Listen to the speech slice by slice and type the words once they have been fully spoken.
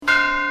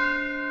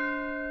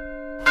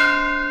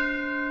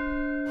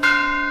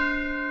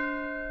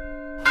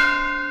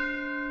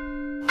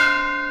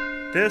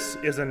This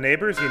is a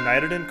Neighbors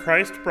United in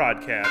Christ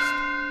broadcast.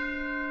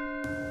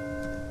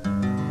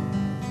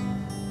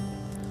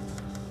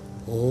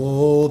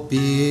 Oh,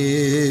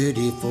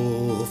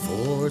 beautiful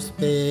for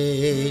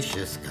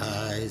spacious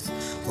skies,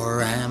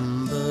 for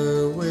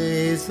amber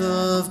waves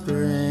of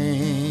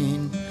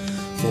grain,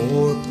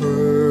 for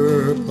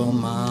purple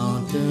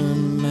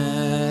mountain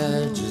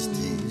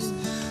majesties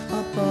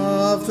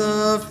above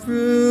the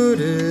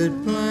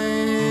fruited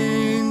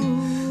plain.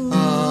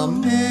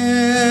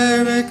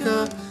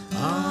 America,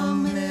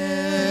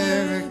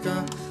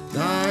 America,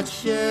 God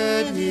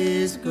shed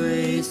His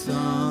grace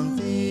on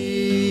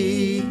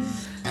thee,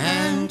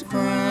 and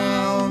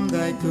crown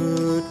thy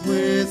good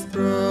with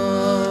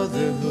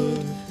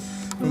brotherhood,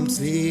 from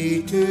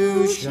sea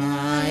to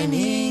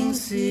shining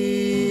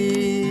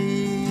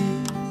sea.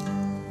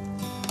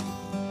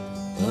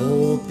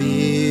 Oh,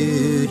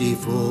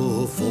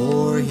 beautiful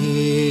for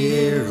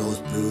heroes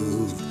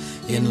proved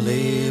in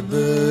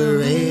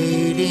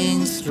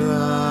liberating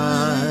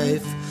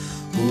strife,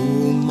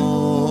 who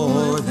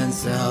more than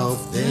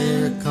self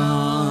their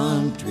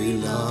country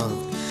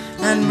loved,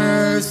 and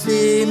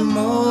mercy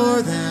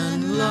more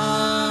than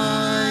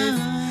life.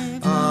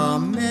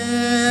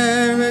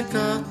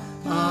 America,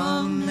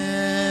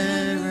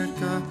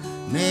 America,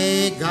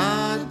 may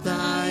God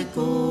thy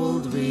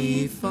gold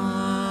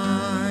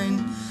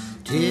refine,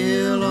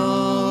 till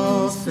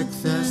all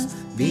success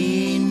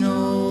be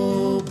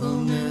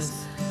nobleness,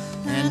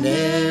 and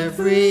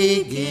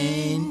every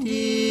gain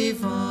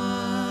divine.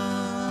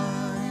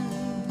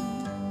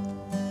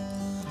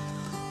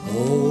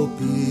 Oh,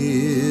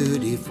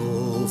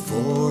 beautiful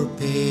for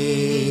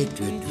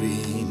patriot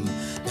dream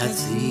that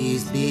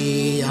sees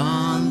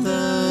beyond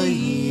the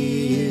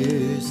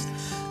years,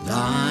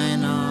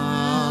 thine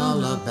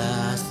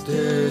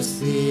alabaster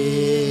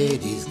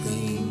cities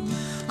gleam,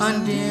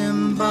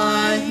 undimmed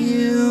by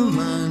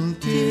human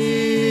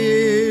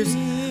tears.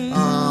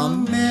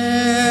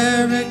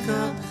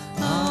 America,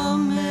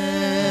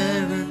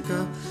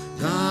 America,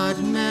 God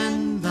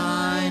mend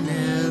thine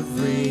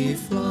every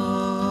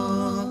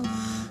flaw,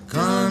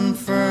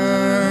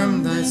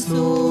 confirm thy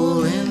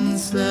soul in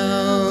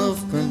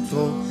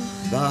self-control,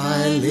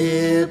 thy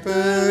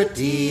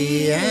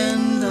liberty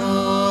and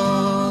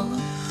all.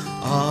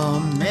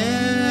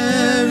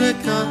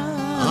 America,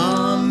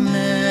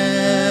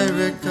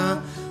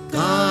 America,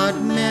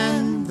 God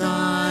mend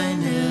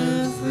thine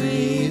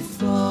every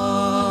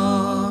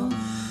flaw,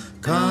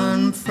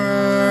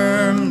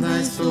 confirm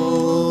thy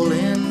soul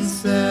in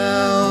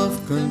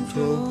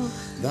self-control,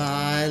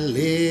 thy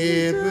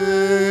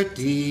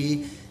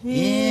liberty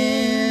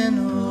in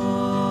all.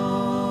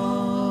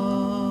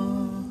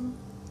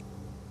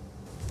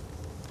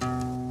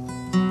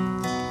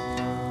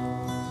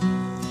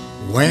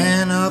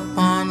 When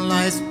upon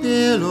life's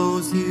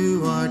billows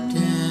you are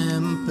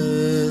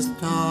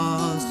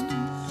tempest-tossed,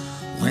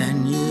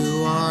 when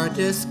you are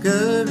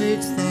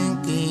discouraged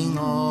thinking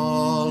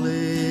all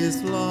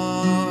is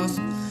lost,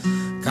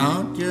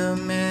 count your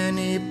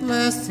many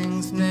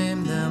blessings,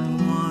 name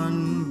them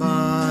one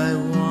by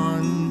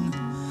one,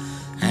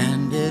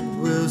 and it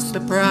will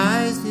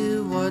surprise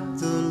you what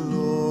the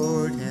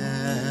Lord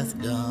hath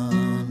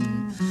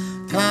done.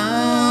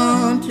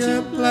 Count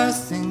your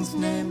blessings,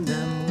 name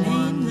them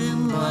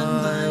one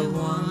by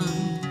one.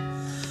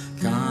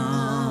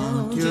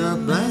 Count your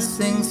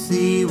blessings,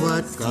 see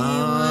what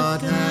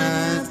God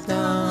hath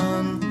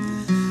done.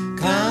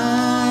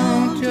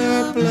 Count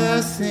your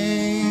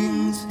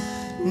blessings,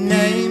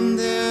 name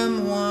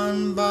them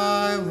one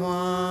by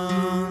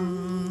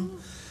one.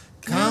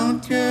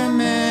 Count your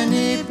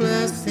many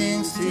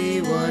blessings,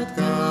 see what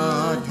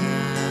God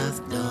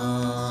hath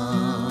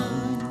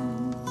done.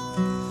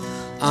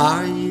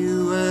 Are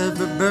you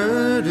ever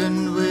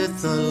burdened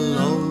with a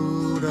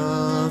load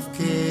of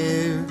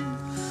care?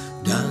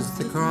 Does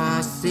the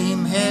cross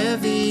seem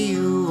heavy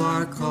you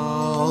are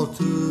called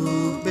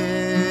to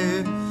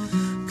bear?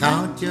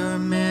 Count your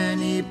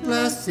many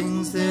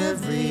blessings,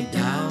 every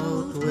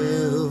doubt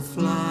will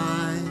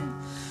fly,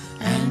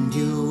 and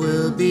you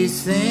will be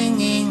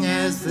singing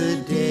as the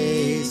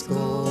days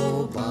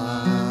go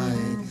by.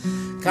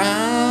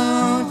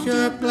 Count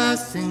your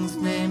blessings,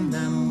 name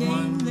them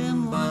one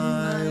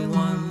by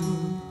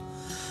one.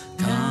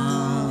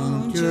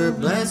 Count your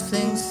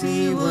blessings,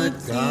 see what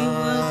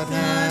God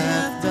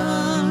hath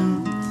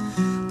done.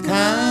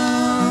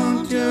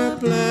 Count your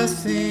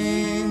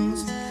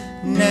blessings,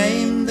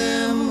 name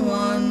them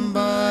one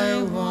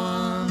by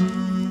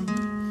one.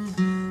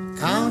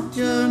 Count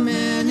your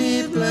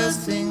many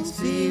blessings,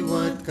 see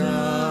what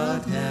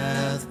God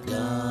hath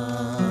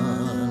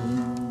done.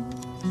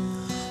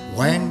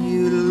 When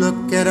you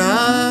look at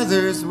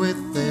others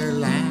with their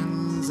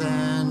lands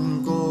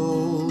and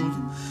gold,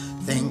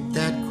 think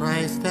that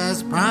Christ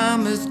has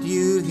promised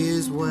you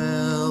His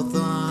wealth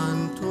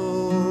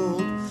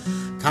untold.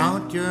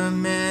 Count your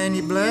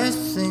many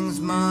blessings,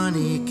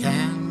 money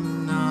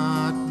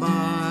cannot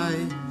buy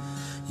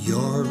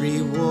your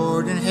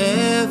reward in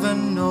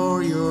heaven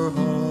or your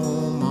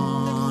home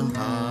on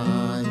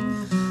high.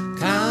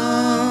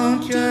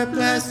 Count your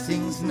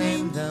blessings,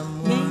 name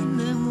them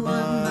one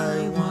by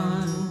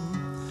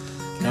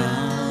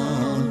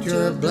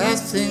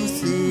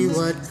blessings, see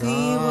what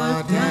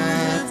God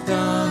hath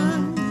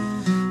done.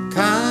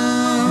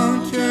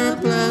 Count your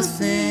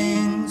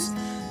blessings,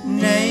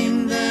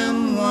 name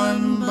them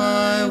one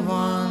by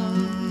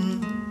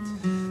one.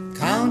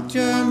 Count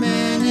your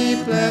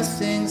many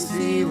blessings,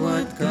 see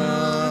what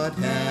God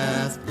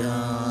hath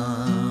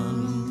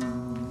done.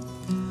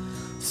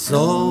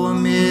 So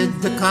amid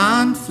the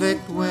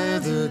conflict,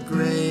 whether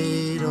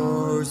great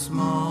or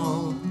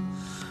small,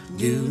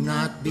 do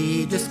not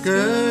be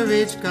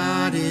discouraged,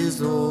 God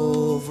is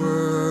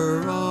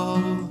over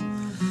all.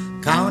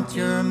 Count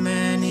your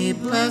many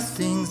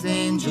blessings,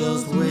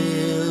 angels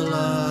will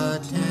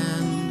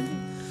attend.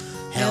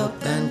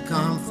 Help and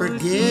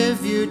comfort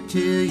give you to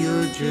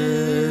your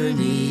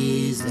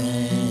journey's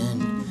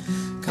end.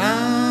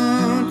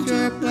 Count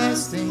your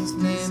blessings,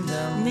 name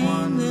them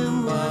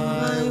one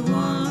by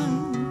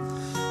one.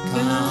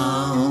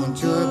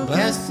 Count your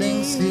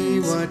blessings, see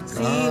what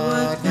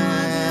God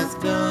hath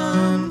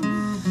done.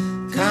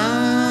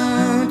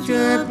 Count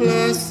your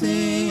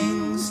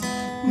blessings,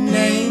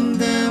 name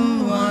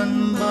them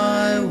one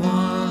by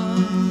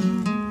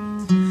one.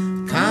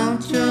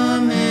 Count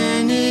your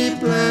many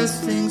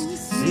blessings,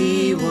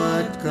 see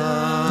what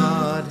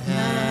God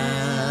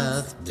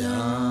hath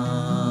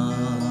done.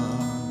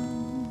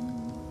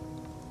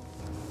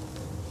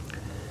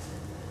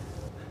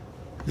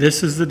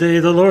 This is the day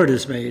the Lord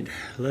has made.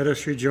 Let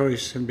us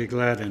rejoice and be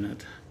glad in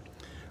it.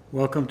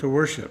 Welcome to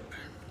worship.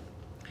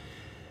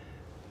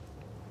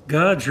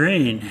 God's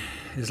reign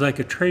is like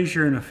a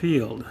treasure in a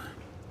field.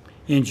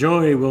 In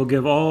joy we'll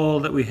give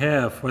all that we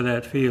have for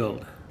that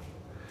field.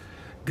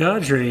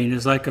 God's reign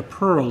is like a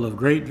pearl of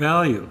great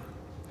value.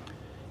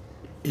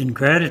 In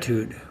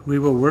gratitude, we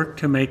will work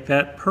to make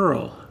that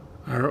pearl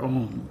our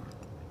own.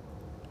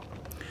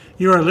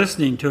 You are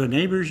listening to a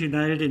Neighbors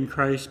United in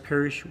Christ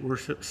Parish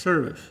worship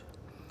service,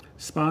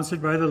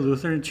 sponsored by the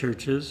Lutheran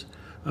churches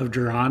of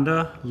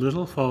Deronda,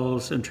 Little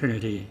Falls, and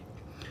Trinity.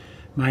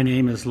 My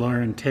name is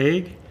Loren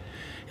Teig,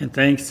 and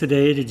thanks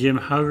today to Jim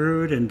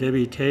Haugerud and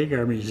Debbie Teig,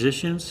 our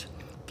musicians,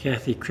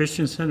 Kathy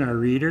Christenson, our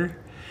reader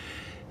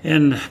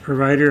and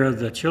provider of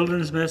the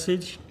children's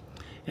message,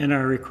 and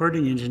our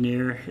recording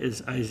engineer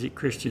is Isaac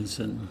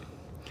Christensen.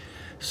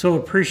 So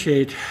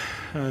appreciate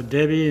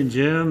Debbie and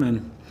Jim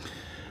and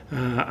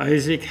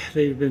Isaac.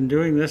 They've been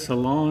doing this a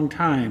long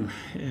time,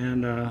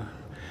 and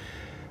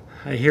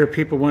I hear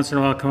people once in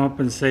a while come up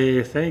and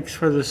say, thanks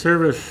for the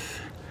service.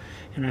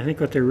 And I think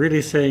what they're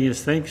really saying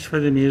is thanks for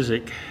the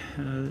music.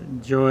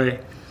 Enjoy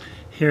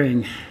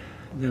hearing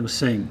them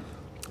sing.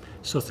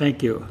 So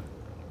thank you.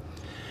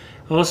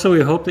 Also,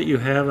 we hope that you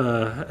have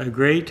a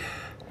great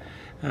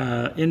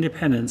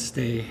Independence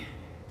Day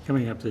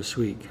coming up this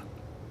week.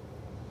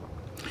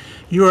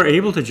 You are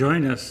able to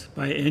join us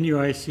by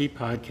NUIC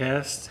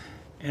podcast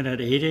and at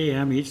 8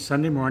 a.m. each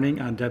Sunday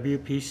morning on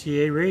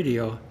WPCA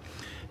Radio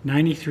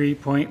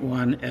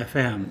 93.1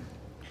 FM.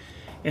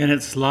 And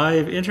its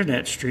live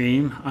internet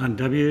stream on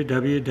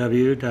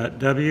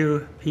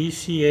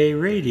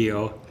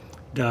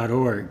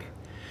www.wpcaradio.org.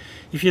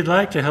 If you'd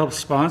like to help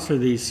sponsor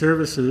these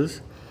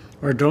services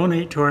or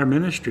donate to our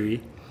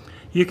ministry,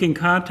 you can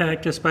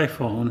contact us by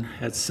phone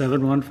at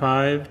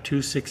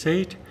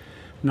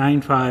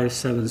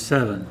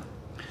 715-268-9577,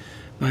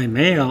 by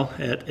mail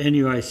at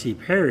NUIC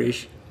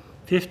Parish,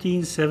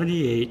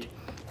 1578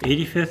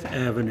 85th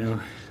Avenue,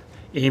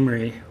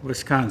 Amory,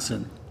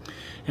 Wisconsin,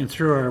 and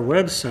through our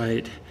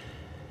website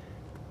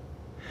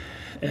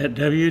at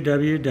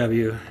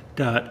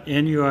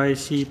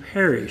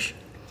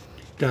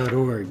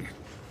www.nuicparish.org.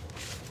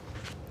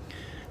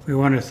 We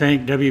want to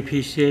thank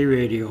WPCA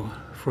Radio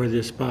for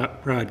this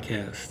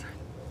broadcast.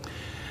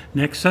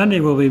 Next Sunday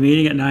we'll be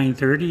meeting at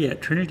 9:30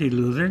 at Trinity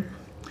Lutheran.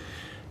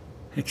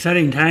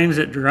 Exciting times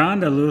at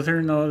Deronda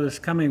Lutheran, though, this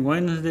coming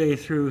Wednesday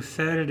through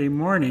Saturday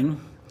morning,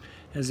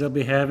 as they'll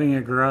be having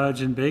a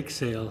garage and bake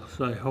sale.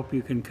 So I hope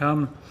you can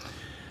come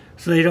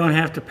so you don't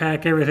have to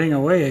pack everything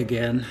away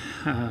again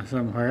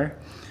somewhere.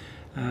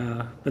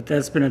 But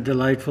that's been a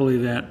delightful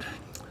event.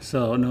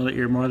 So know that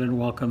you're more than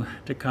welcome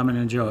to come and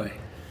enjoy.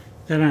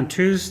 Then on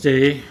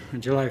Tuesday,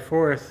 July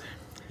 4th,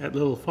 at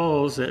Little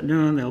Falls at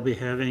noon, they'll be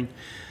having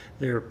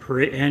their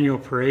annual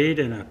parade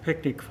and a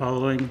picnic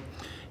following.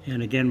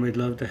 And again, we'd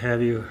love to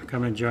have you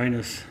come and join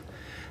us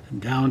in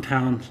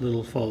downtown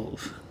Little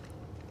Falls.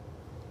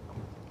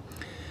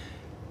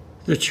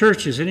 The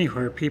church is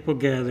anywhere people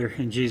gather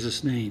in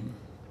Jesus' name.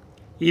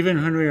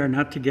 Even when we are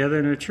not together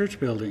in a church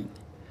building,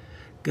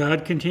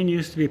 God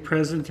continues to be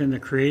present in the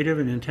creative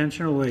and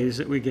intentional ways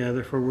that we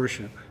gather for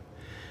worship.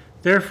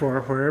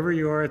 Therefore, wherever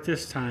you are at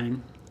this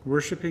time,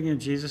 worshiping in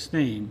Jesus'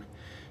 name,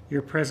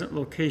 your present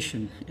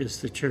location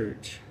is the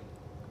church.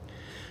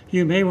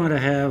 You may want to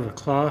have a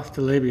cloth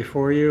to lay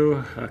before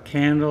you, a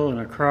candle,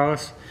 and a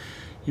cross.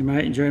 You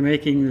might enjoy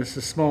making this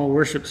a small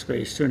worship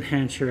space to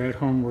enhance your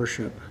at-home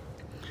worship.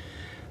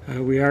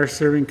 We are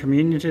serving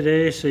communion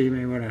today, so you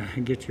may want to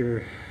get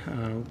your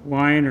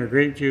wine or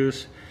grape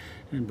juice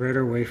and bread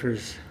or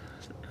wafers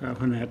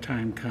when that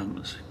time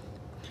comes.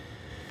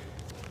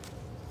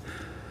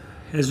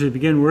 As we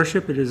begin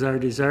worship, it is our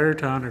desire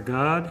to honor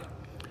God,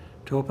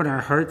 to open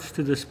our hearts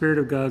to the Spirit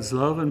of God's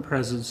love and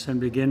presence, and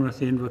begin with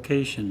the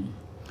invocation.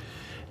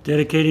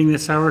 Dedicating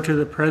this hour to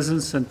the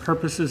presence and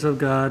purposes of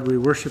God, we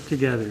worship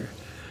together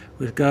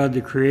with God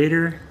the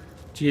Creator,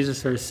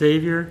 Jesus our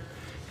Savior,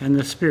 and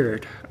the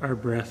Spirit, our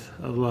breath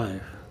of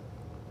life.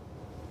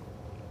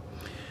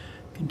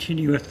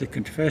 Continue with the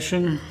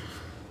confession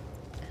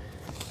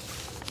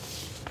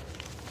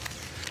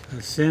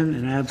of sin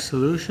and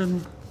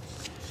absolution.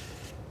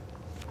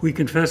 We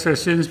confess our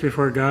sins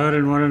before God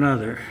and one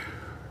another.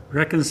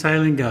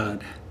 Reconciling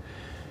God,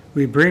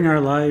 we bring our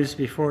lives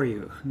before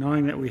you,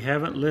 knowing that we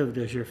haven't lived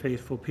as your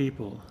faithful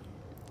people.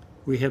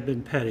 We have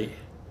been petty.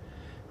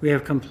 We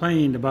have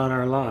complained about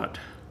our lot.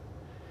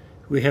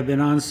 We have been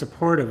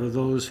unsupportive of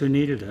those who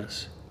needed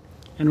us,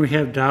 and we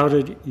have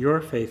doubted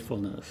your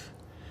faithfulness.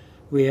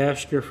 We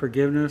ask your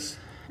forgiveness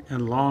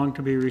and long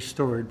to be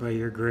restored by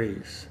your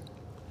grace.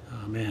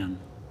 Amen.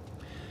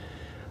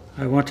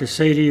 I want to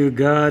say to you,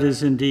 God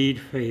is indeed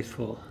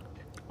faithful,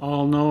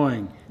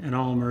 all-knowing and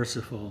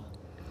all-merciful.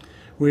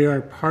 We are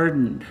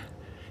pardoned,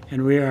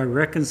 and we are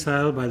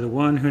reconciled by the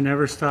one who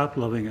never stopped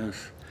loving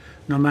us,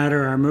 no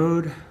matter our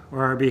mood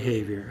or our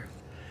behavior.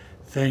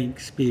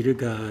 Thanks be to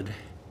God.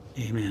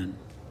 Amen.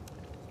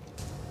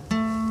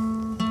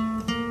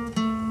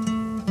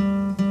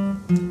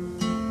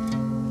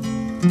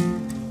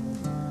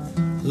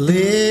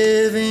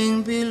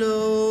 Living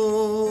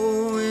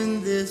below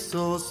in this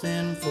so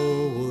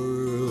sinful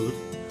world,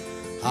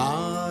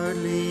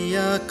 hardly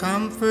a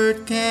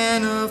comfort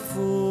can afford.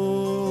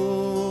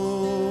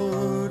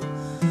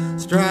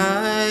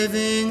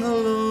 Striving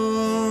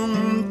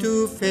alone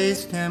to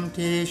face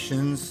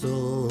temptation's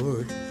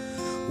sword,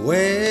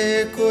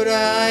 where could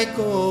I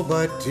go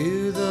but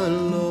to the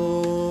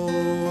Lord?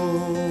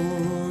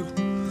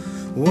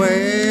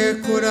 Where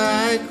could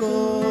I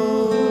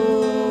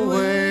go?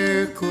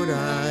 Where could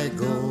I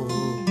go?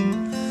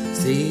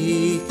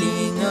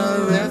 Seeking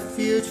a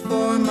refuge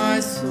for my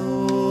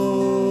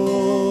soul,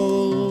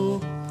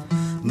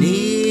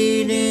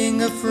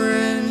 needing a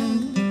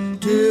friend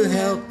to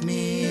help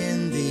me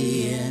in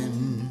the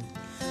end.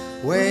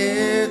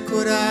 Where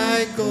could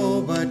I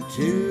go but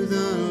to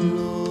the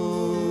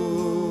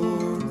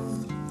Lord?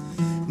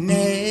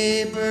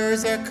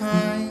 Neighbors are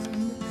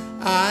kind,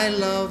 I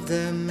love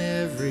them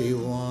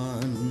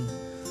everyone.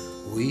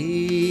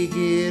 We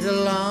get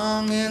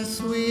along in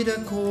sweet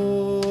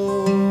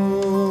accord.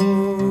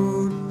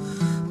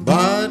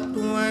 But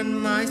when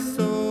my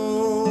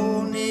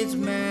soul needs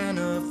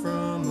manna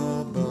from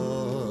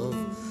above,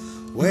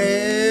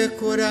 where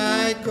could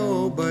I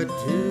go but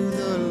to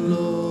the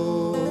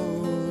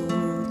Lord?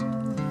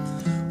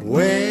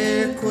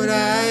 Where could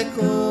I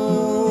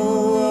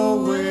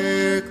go?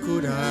 Where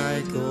could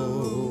I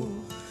go?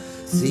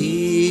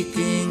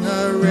 Seeking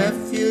a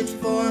refuge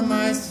for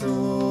my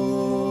soul,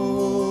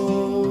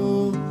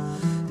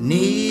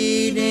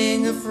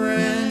 needing a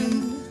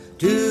friend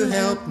to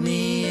help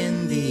me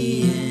in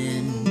the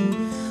end.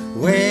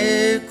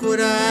 Where could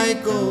I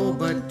go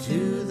but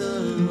to the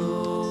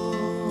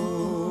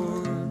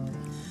Lord?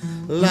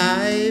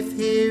 Life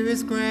here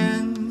is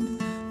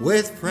grand,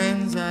 with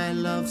friends I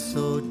love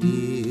so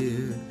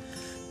dear.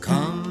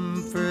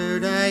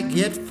 Comfort I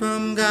get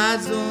from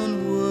God's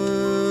own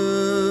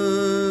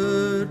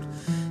word.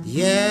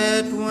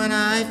 Yet when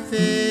I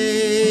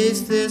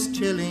face this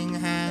chilling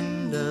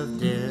hand of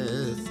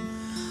death,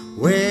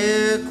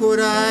 where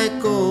could I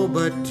go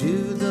but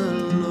to the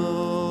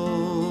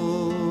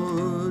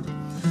Lord?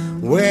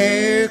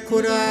 Where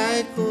could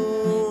I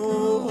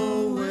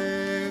go?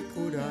 Where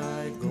could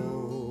I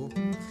go?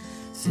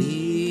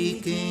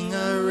 Seeking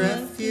a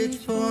refuge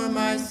for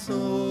my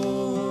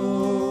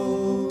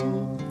soul,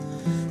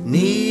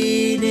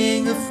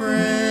 needing a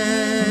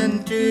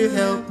friend to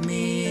help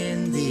me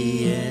in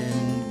the end.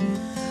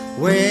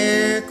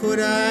 Where could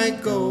I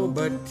go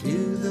but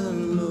to the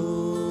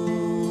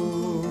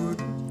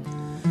Lord?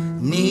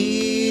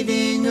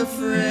 Needing a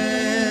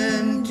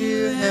friend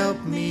to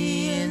help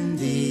me in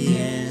the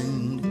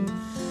end.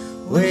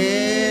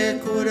 Where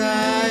could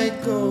I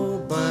go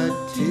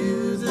but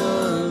to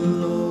the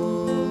Lord?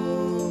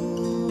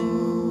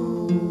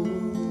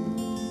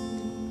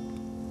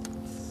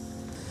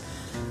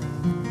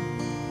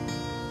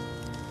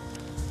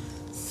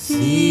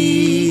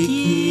 Seek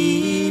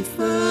ye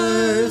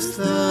first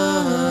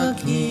the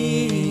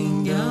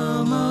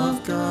kingdom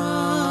of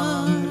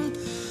God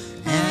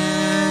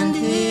and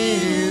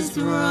his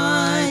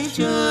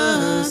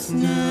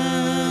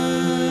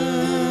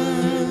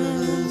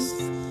righteousness,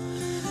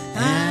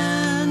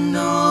 and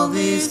all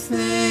these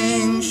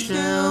things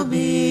shall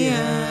be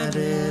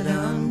added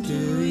unto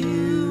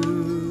you.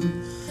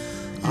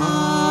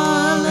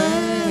 Alleluia,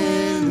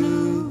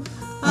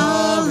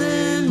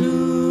 alleluia.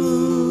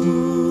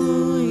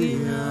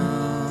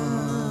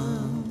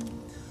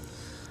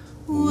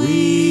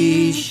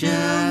 We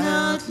shall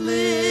not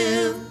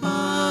live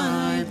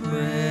by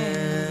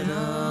bread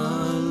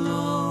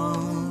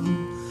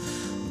alone,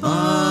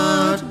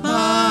 but by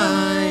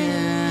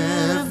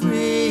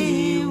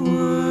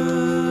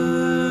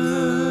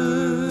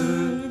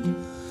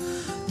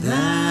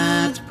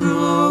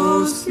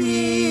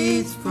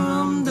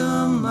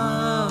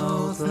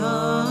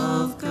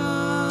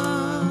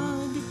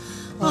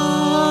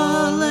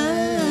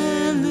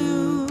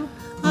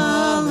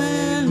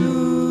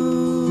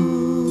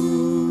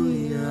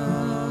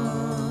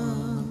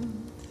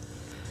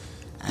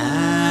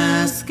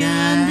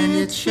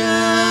it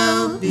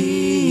shall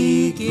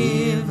be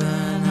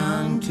given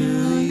unto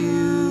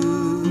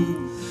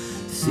you.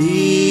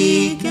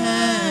 Seek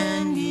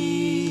and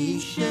ye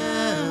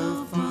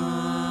shall find.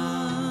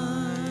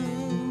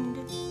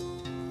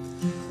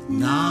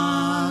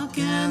 Knock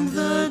and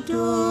the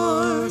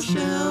door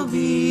shall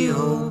be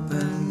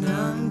opened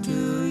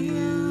unto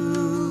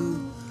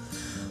you.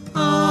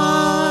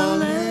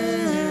 Alleluia,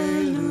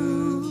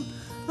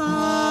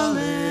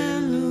 alleluia.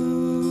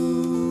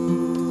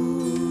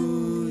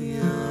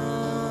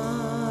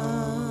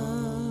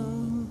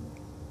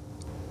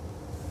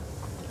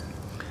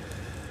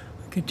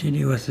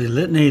 Continue with the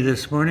litany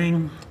this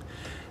morning.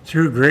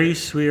 Through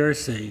grace we are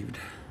saved,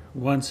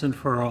 once and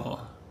for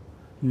all,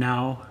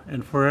 now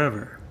and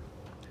forever.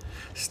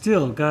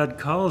 Still, God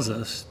calls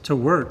us to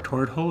work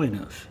toward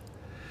holiness.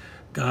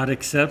 God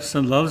accepts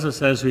and loves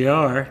us as we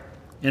are,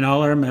 in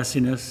all our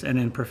messiness and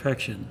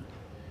imperfection.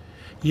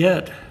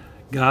 Yet,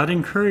 God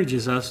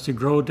encourages us to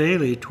grow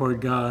daily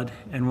toward God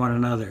and one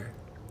another.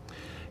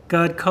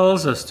 God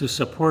calls us to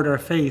support our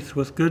faith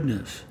with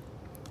goodness,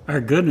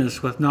 our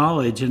goodness with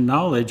knowledge, and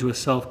knowledge with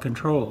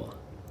self-control,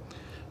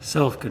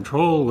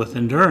 self-control with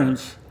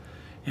endurance,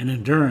 and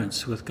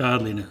endurance with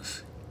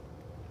godliness,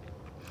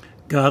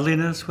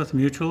 godliness with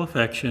mutual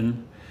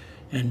affection,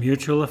 and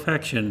mutual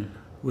affection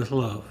with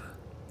love.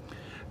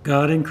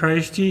 God in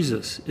Christ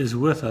Jesus is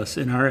with us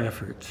in our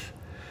efforts.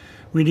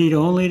 We need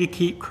only to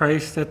keep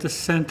Christ at the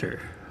center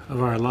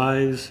of our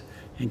lives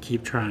and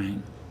keep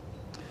trying.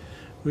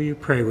 Will you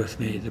pray with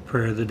me the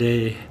prayer of the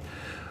day?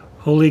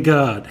 Holy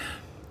God,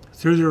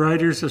 through the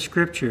writers of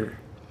Scripture,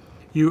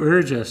 you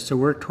urge us to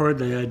work toward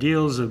the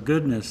ideals of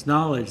goodness,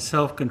 knowledge,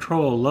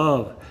 self-control,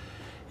 love,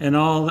 and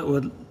all that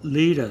would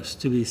lead us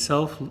to be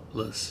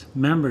selfless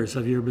members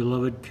of your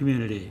beloved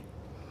community.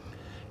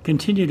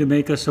 Continue to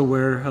make us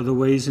aware of the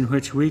ways in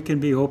which we can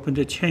be open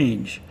to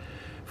change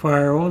for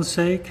our own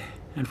sake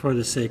and for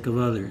the sake of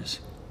others.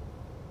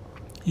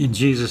 In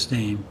Jesus'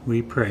 name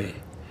we pray.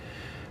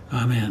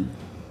 Amen.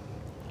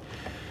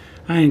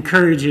 I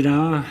encourage you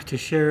now to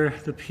share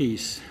the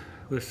peace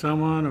with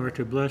someone or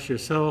to bless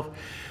yourself,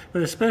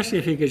 but especially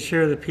if you could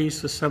share the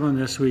peace with someone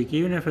this week,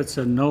 even if it's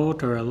a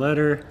note or a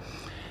letter,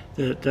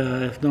 that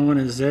if no one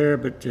is there,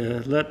 but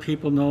let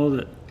people know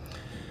that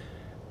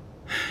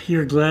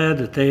you're glad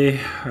that they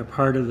are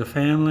part of the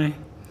family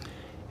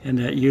and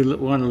that you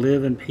want to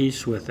live in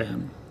peace with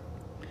them.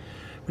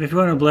 But if you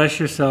want to bless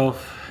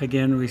yourself,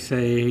 again we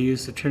say,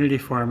 use the Trinity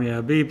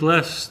formula, be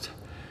blessed,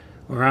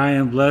 or I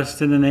am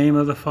blessed in the name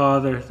of the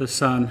Father, the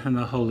Son, and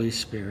the Holy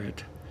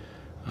Spirit.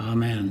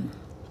 Amen.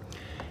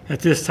 At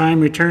this time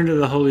we turn to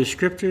the Holy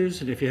Scriptures,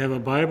 and if you have a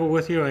Bible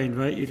with you, I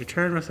invite you to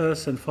turn with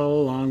us and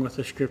follow along with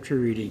the Scripture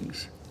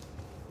readings.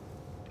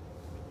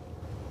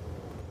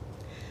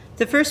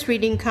 The first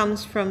reading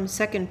comes from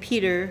 2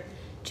 Peter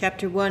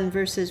chapter 1,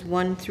 verses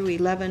 1 through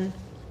 11.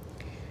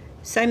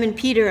 Simon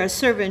Peter, a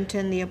servant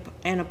and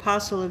an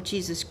apostle of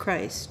Jesus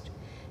Christ,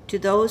 to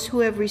those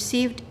who have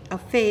received a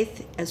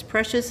faith as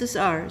precious as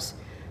ours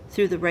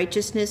through the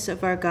righteousness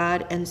of our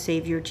God and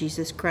Savior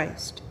Jesus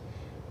Christ.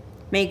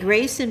 May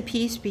grace and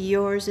peace be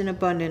yours in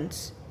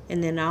abundance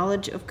in the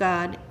knowledge of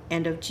God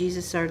and of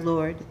Jesus our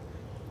Lord.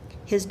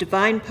 His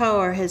divine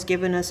power has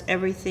given us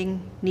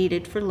everything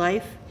needed for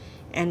life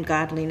and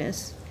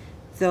godliness,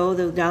 though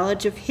the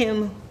knowledge of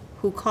him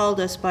who called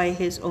us by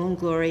his own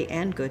glory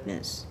and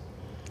goodness.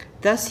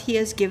 Thus he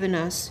has given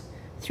us,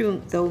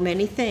 through though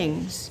many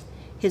things,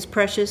 his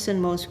precious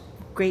and most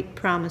great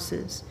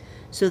promises,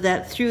 so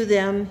that through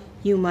them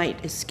you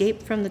might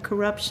escape from the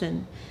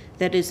corruption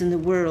that is in the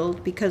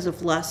world because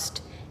of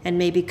lust, and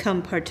may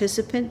become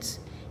participants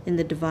in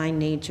the divine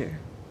nature.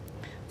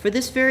 For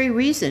this very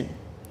reason,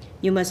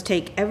 you must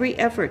take every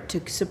effort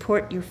to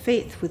support your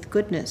faith with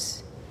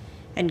goodness,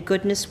 and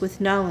goodness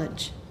with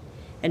knowledge,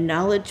 and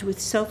knowledge with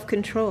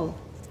self-control,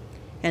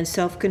 and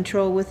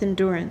self-control with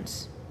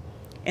endurance,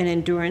 and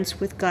endurance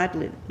with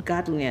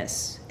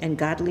godliness, and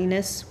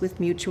godliness with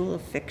mutual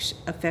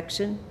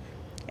affection,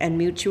 and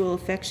mutual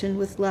affection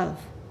with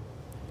love.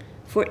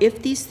 For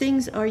if these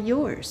things are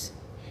yours,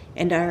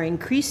 and are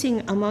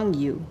increasing among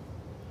you,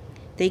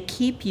 they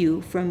keep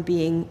you from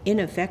being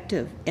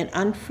ineffective and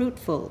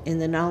unfruitful in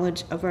the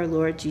knowledge of our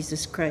Lord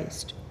Jesus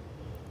Christ.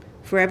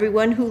 For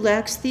everyone who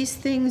lacks these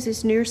things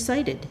is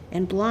nearsighted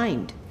and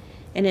blind,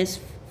 and is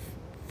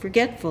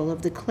forgetful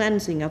of the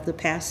cleansing of the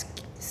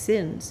past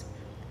sins.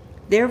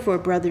 Therefore,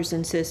 brothers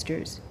and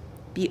sisters,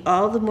 be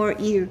all the more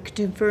eager to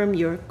confirm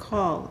your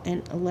call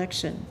and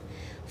election.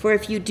 For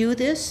if you do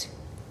this,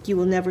 you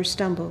will never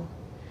stumble.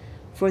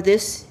 For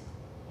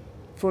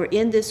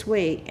in this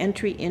way,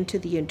 entry into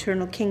the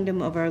eternal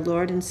kingdom of our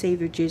Lord and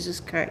Savior Jesus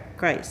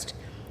Christ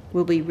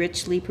will be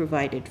richly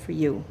provided for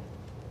you.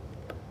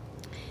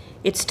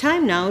 It's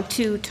time now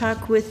to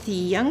talk with the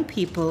young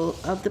people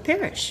of the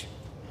parish.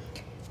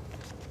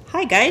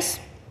 Hi, guys.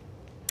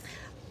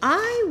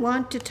 I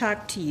want to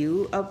talk to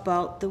you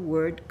about the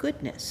word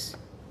goodness.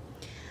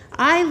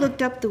 I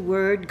looked up the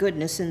word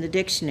goodness in the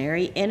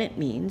dictionary, and it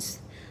means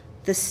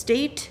the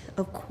state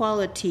of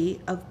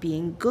quality of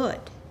being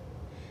good.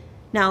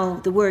 Now,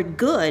 the word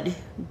good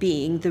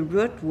being the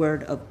root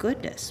word of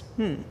goodness.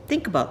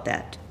 Think about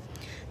that.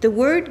 The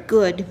word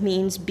good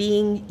means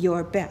being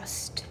your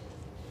best.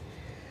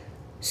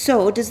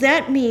 So, does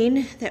that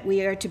mean that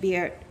we are to be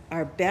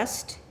our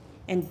best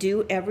and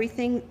do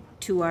everything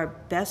to our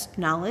best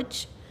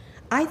knowledge?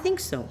 I think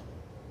so.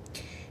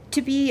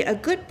 To be a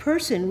good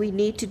person, we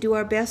need to do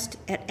our best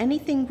at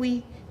anything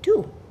we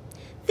do.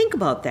 Think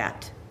about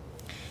that.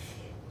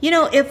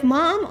 If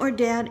mom or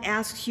dad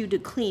asks you to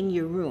clean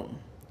your room,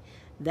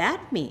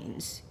 that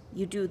means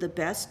you do the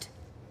best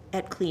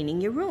at cleaning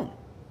your room.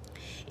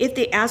 If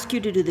they ask you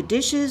to do the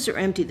dishes or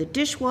empty the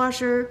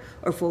dishwasher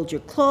or fold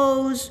your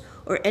clothes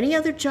or any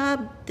other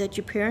job that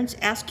your parents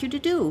ask you to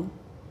do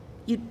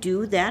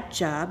that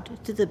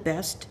job to the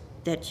best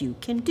that you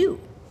can do.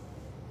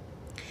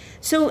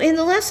 So in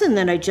the lesson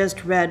that I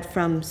just read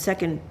from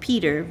 2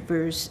 Peter,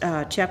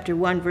 chapter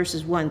 1,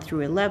 verses 1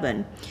 through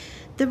 11,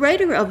 the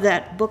writer of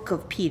that book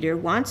of Peter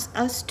wants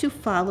us to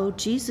follow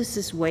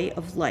Jesus' way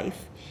of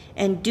life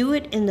and do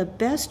it in the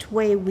best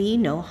way we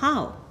know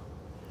how.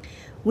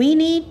 We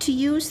need to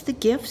use the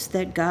gifts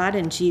that God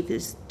and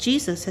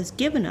Jesus has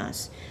given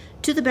us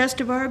to the best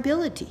of our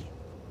ability.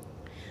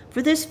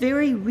 For this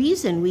very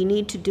reason, we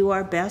need to do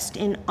our best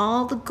in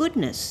all the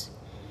goodness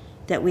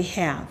that we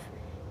have,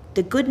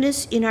 the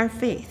goodness in our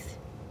faith.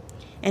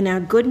 And our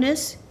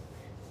goodness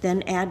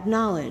then add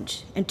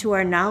knowledge, and to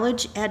our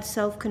knowledge add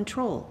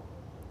self-control.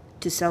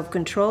 To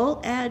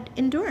self-control add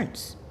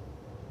endurance.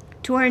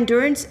 To our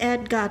endurance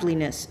add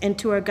godliness, and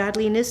to our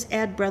godliness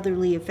add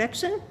brotherly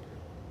affection,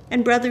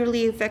 and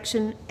brotherly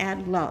affection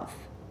add love.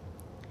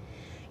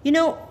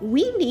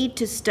 We need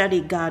to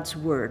study God's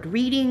Word,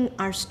 reading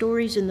our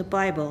stories in the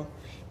Bible.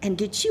 And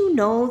did you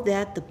know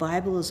that the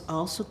Bible is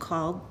also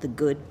called the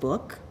good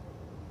book?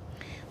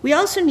 We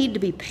also need to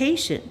be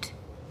patient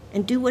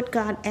and do what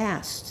God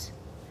asks.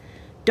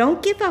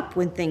 Don't give up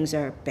when things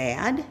are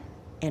bad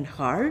and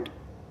hard.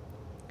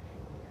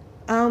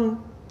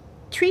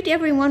 Treat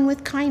everyone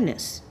with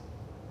kindness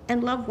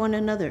and love one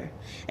another.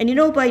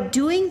 And by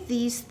doing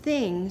these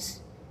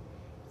things,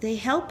 they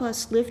help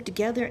us live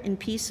together in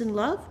peace and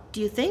love.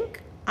 Do you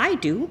think? I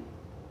do.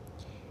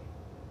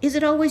 Is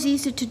it always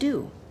easy to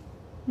do?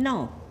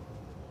 No.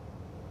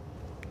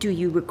 Do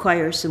you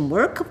require some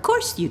work? Of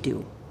course you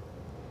do.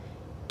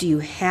 Do you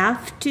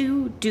have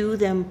to do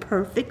them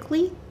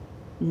perfectly?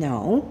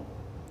 No.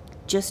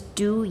 Just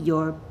do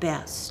your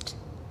best.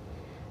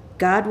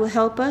 God will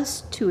help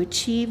us to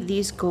achieve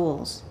these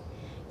goals.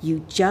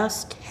 You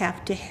just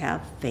have to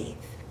have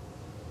faith.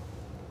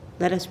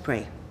 Let us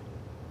pray.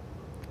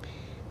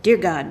 Dear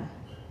God,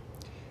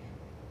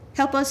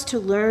 help us to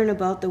learn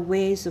about the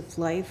ways of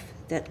life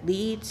that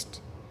leads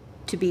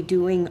to be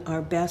doing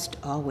our best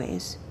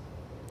always.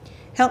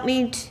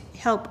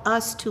 Help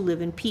us to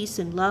live in peace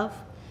and love,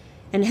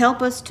 and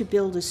help us to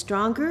build a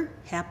stronger,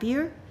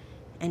 happier,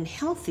 and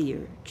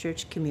healthier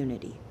church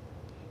community.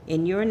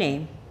 In your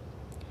name,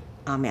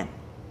 amen.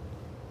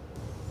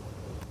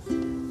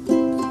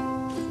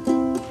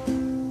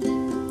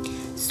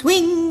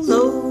 Swing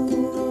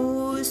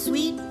low,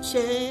 sweet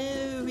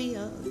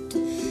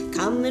chariot,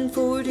 coming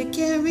for to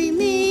carry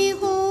me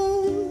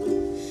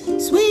home.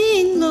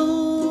 Swing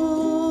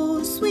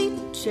low,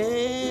 sweet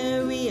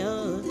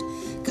chariot,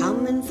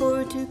 coming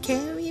for to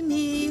carry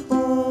me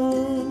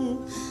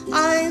home.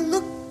 I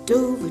looked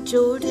over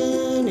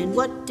Jordan, and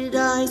what did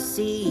I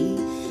see?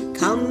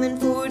 Coming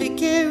for to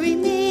carry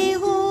me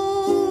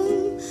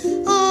home.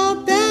 A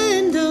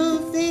band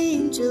of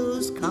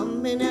angels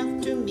coming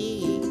after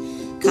me,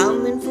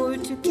 coming for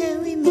to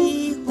carry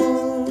me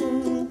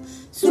home.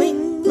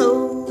 Swing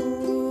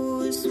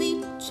low,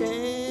 sweet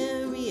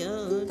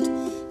chariot,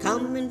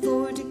 coming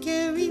for to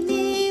carry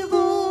me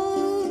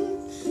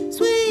home.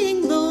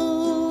 Swing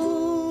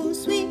low,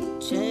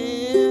 sweet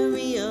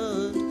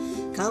chariot,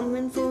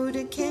 coming for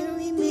to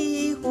carry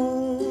me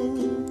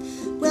home.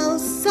 Well,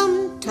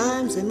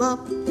 sometimes I'm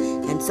up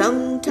and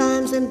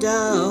sometimes I'm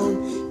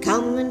down,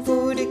 coming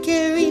for to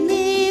carry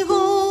me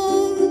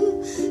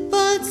home.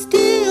 But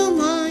still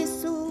my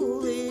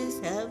soul is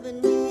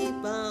heavenly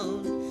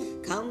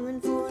bound, coming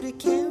for to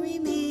carry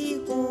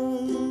me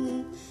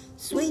home.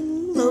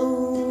 Swing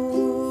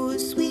low,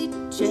 sweet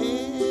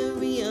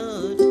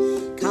chariot,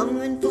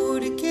 coming for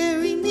to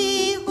carry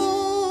me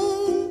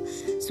home.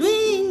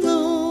 Swing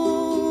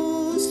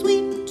low,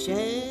 sweet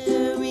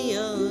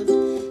chariot,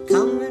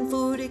 coming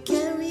for to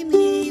carry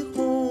me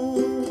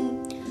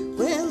home.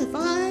 Well, if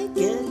I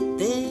get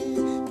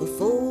there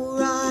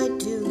before I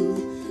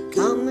do,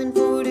 coming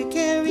for to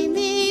carry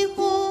me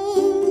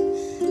home.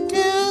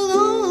 Tell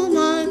all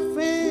my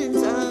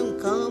friends I'm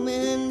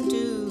coming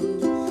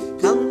too,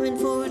 coming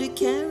for to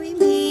carry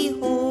me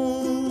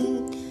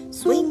home.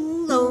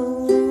 Swing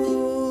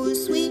low,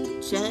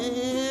 sweet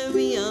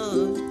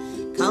chariot,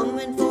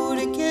 coming for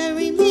to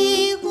carry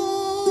me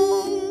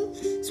home.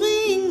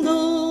 Swing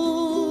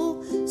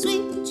low,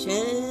 sweet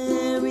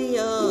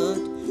chariot,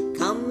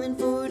 coming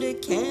for to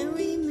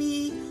carry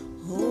me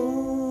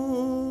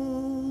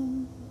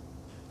home.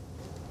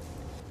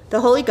 The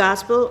Holy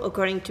Gospel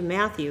according to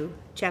Matthew,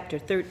 chapter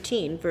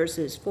 13,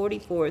 verses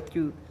 44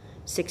 through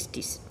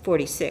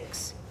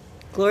 46.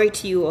 Glory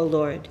to you, O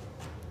Lord.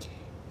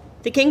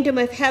 The kingdom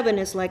of heaven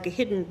is like a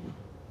hidden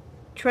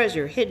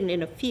treasure hidden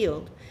in a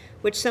field,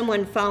 which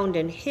someone found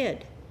and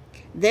hid.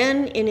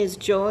 Then in his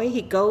joy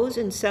he goes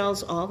and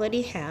sells all that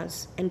he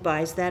has and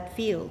buys that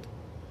field.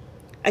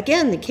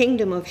 Again, the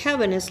kingdom of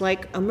heaven is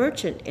like a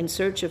merchant in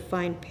search of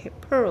fine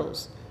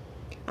pearls.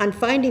 On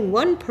finding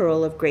one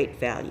pearl of great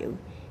value,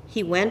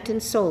 he went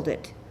and sold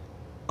it,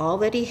 all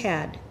that he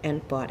had,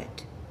 and bought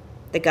it.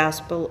 The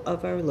gospel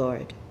of our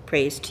Lord.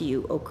 Praise to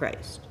you, O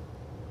Christ.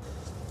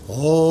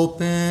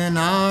 Open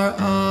our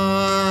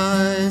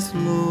eyes,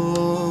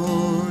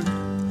 Lord.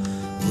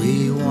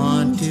 We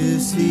want to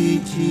see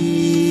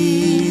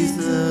Jesus,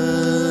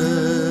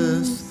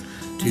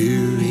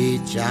 to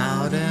reach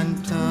out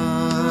and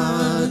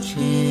touch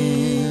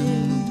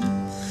him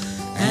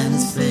and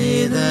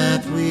say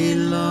that we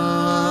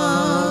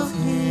love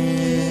him.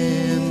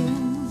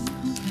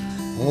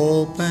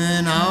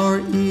 Open our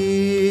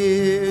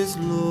ears,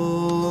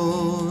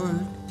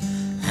 Lord,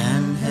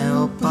 and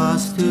help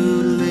us to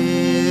listen.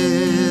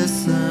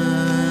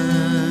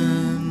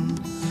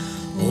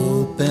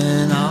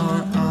 Open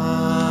our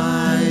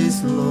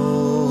eyes,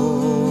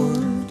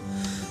 Lord.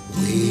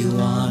 We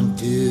want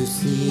to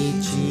see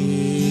Jesus.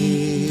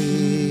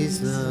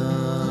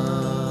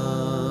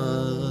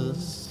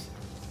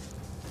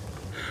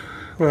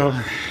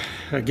 Well,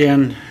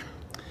 again,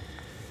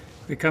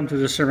 we come to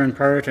the sermon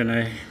part, and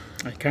I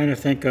kind of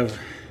think of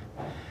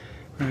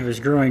when I was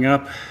growing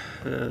up,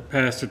 the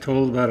pastor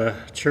told about a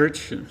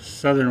church in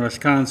southern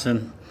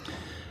Wisconsin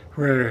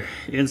where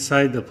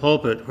inside the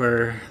pulpit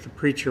where the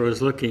preacher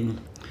was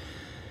looking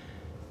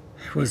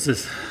was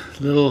this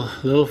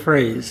little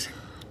phrase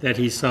that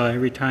he saw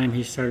every time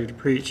he started to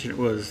preach, and it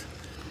was,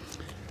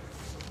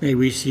 "May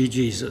we see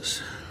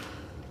Jesus."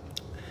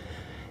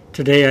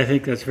 Today I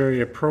think that's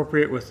very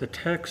appropriate with the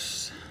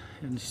texts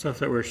and stuff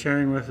that we're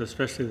sharing with,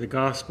 especially the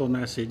gospel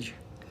message.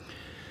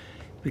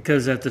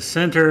 Because at the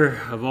center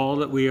of all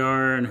that we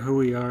are and who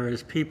we are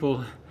as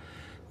people,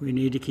 we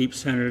need to keep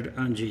centered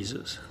on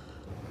Jesus.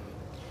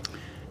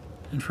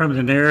 And from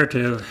the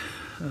narrative,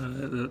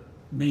 the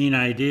main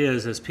idea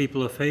is as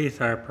people of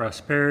faith, our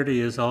prosperity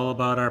is all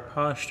about our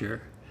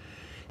posture.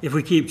 If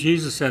we keep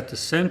Jesus at the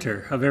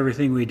center of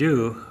everything we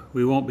do,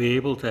 we won't be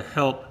able to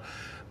help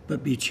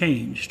but be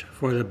changed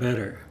for the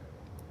better.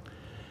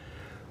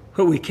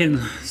 What we can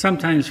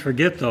sometimes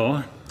forget,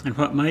 though, and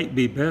what might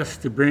be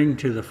best to bring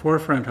to the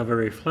forefront of a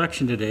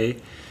reflection today,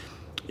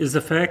 is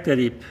the fact that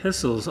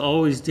epistles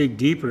always dig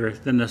deeper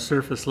than the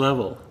surface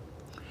level.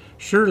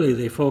 Surely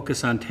they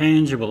focus on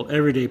tangible,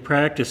 everyday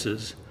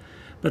practices,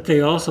 but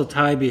they also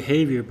tie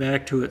behavior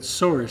back to its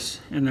source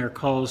in their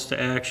calls to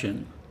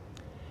action.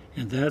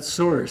 And that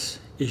source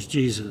is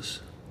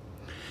Jesus.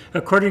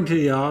 According to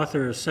the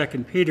author of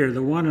 2 Peter,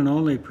 the one and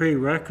only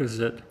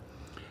prerequisite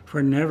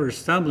for never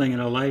stumbling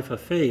in a life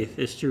of faith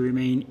is to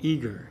remain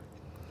eager.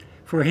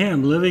 For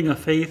him, living a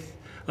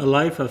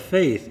life of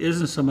faith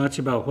isn't so much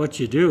about what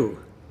you do.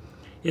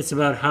 It's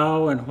about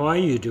how and why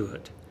you do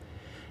it,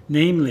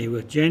 namely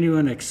with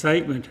genuine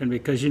excitement and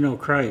because you know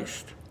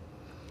Christ.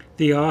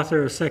 The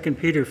author of 2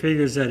 Peter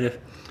figures that if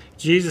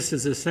Jesus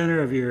is the center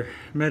of your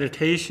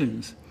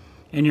meditations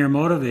and your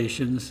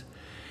motivations,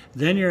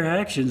 then your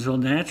actions will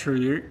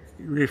naturally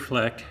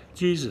reflect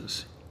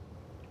Jesus.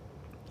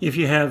 If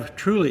you have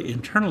truly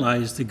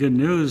internalized the good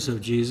news of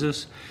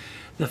Jesus,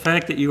 the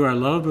fact that you are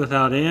loved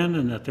without end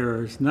and that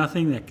there is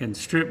nothing that can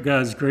strip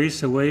God's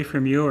grace away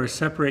from you or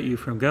separate you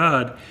from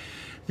God,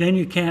 then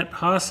you can't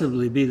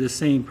possibly be the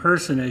same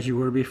person as you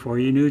were before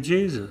you knew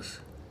Jesus.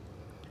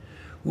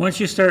 Once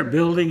you start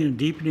building and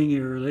deepening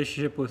your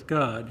relationship with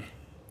God,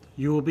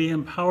 you will be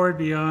empowered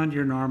beyond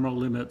your normal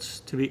limits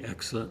to be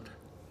excellent,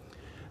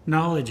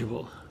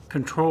 knowledgeable,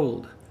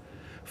 controlled,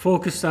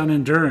 focused on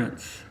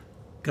endurance,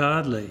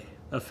 godly,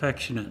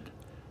 affectionate,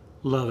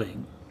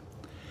 loving.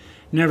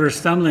 Never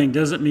stumbling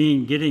doesn't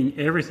mean getting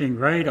everything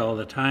right all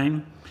the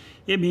time.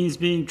 It means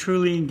being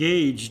truly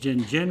engaged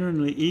and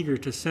genuinely eager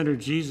to center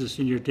Jesus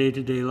in your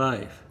day-to-day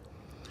life.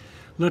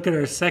 Look at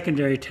our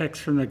secondary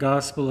text from the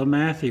Gospel of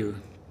Matthew.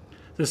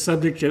 The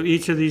subject of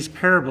each of these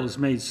parables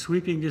made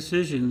sweeping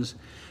decisions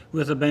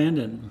with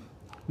abandon,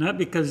 not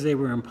because they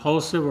were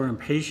impulsive or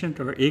impatient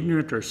or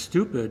ignorant or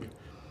stupid,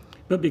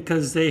 but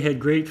because they had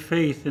great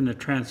faith in the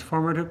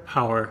transformative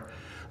power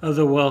of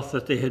the wealth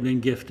that they had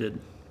been gifted.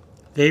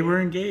 They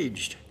were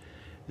engaged.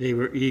 They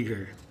were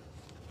eager.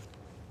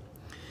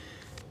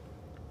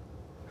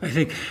 I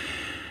think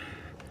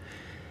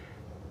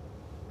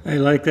I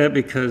like that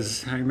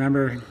because I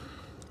remember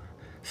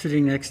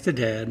sitting next to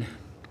Dad.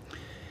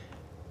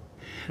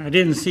 I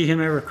didn't see him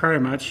ever cry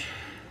much,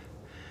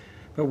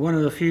 but one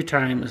of the few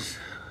times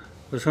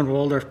was when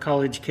Waldorf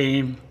College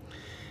came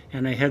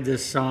and I had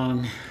this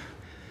song,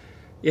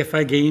 "If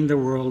I Gained the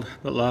World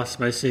But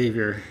Lost My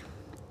Savior."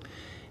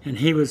 And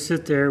he would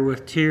sit there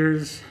with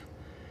tears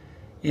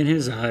in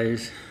his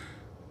eyes,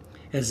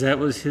 as that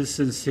was his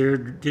sincere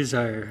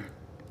desire,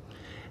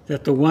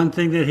 that the one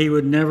thing that he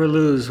would never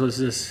lose was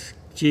this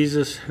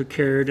Jesus who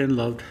cared and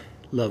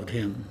loved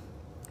him.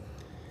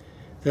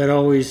 That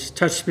always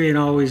touched me and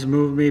always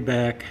moved me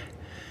back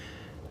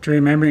to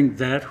remembering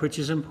that which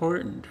is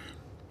important.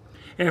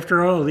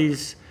 After all,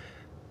 these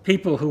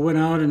people who went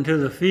out into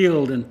the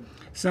field and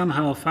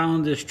somehow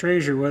found this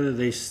treasure, whether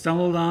they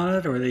stumbled on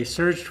it or they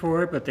searched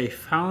for it, but they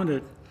found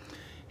it,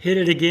 hid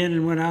it again,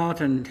 and went out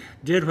and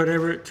did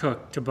whatever it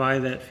took to buy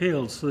that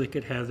field so they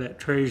could have that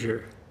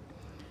treasure.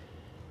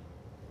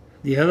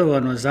 The other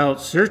one was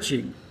out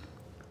searching,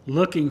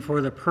 looking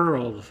for the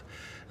pearls,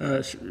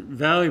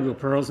 valuable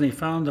pearls, and he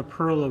found a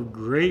pearl of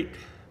great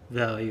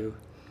value.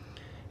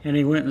 And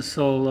he went and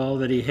sold all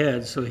that he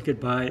had so he could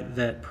buy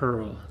that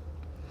pearl.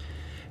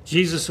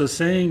 Jesus was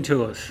saying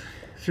to us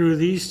through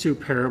these two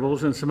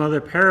parables and some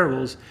other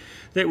parables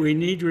that we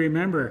need to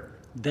remember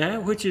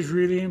that which is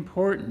really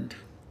important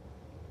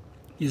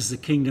is the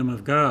kingdom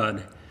of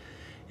God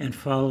and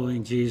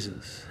following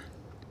Jesus.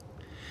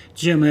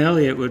 Jim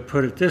Elliot would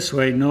put it this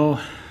way,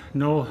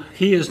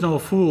 he is no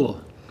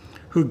fool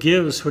who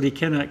gives what he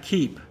cannot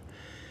keep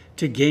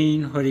to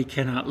gain what he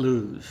cannot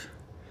lose.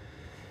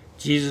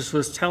 Jesus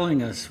was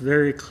telling us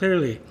very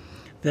clearly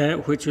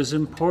that which was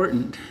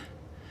important,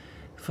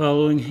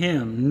 following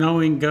him,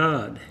 knowing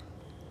God.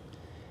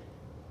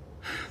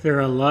 There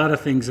are a lot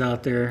of things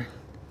out there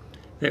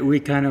that we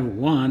kind of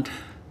want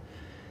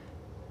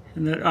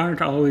and that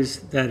aren't always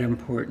that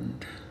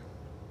important.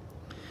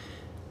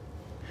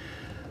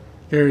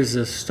 There's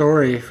a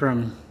story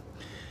from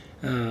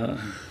a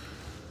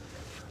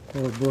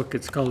book,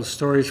 it's called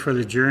Stories for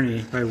the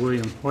Journey by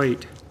William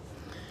White.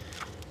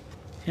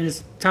 And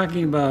it's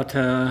talking about,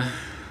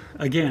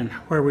 again,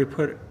 where we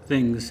put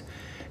things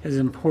as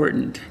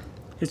important.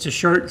 It's a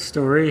short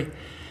story,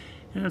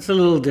 and it's a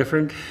little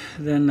different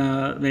than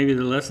maybe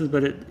the lessons,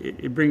 but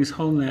it brings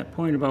home that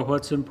point about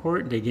what's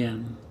important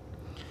again.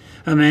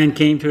 A man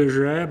came to his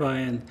rabbi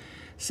and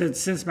said,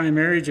 "Since my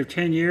marriage of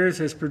 10 years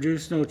has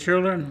produced no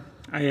children,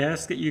 I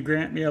ask that you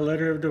grant me a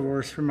letter of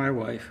divorce from my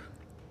wife."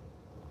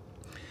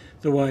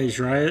 The wise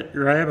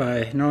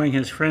rabbi, knowing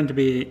his friend to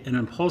be an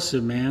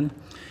impulsive man,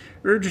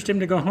 urged him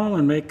to go home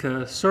and make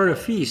a sort of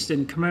feast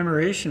in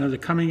commemoration of the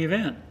coming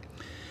event.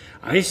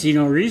 "I see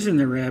no reason,"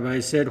 the rabbi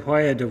said,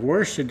 "why a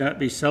divorce should not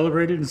be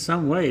celebrated in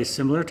some way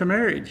similar to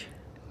marriage."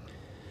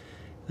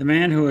 The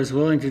man, who was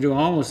willing to do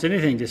almost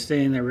anything to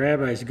stay in the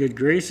rabbi's good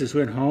graces,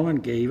 went home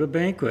and gave a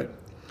banquet.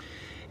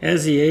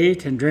 As he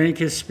ate and drank,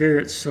 his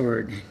spirits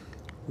soared.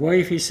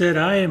 "Wife," he said,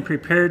 "I am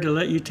prepared to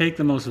let you take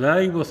the most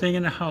valuable thing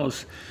in the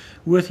house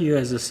with you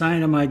as a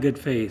sign of my good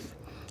faith.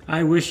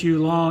 I wish you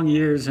long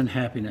years and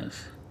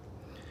happiness."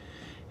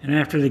 And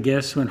after the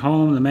guests went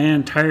home, the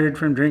man, tired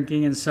from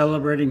drinking and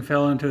celebrating,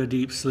 fell into a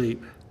deep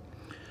sleep.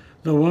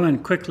 The woman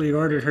quickly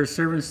ordered her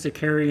servants to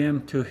carry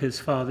him to his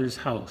father's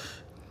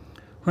house.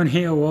 When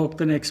he awoke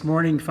the next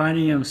morning,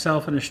 finding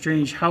himself in a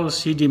strange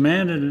house, he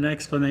demanded an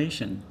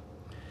explanation.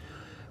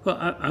 "Well,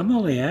 I'm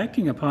only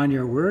acting upon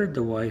your word,"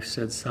 the wife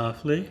said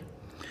softly.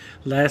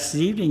 "Last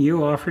evening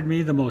you offered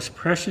me the most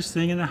precious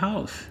thing in the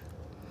house.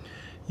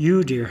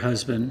 You, dear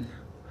husband,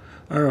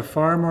 are of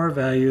far more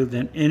value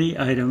than any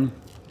item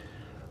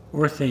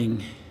or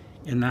thing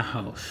in the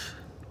house."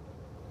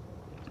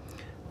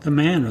 The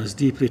man was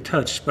deeply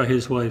touched by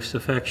his wife's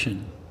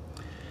affection.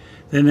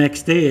 The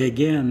next day,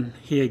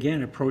 he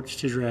again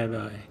approached his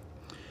rabbi.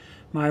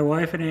 "My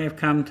wife and I have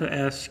come to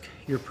ask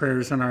your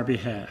prayers on our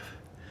behalf,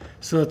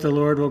 so that the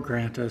Lord will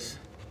grant us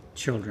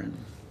children."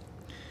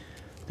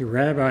 The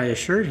rabbi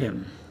assured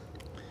him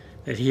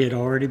that he had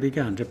already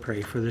begun to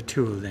pray for the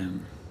two of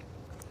them.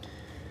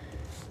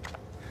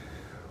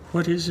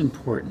 What is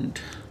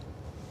important?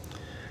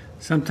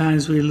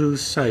 Sometimes we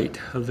lose sight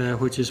of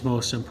that which is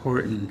most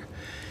important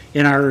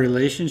in our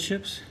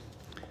relationships,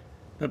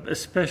 but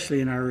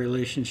especially in our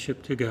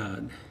relationship to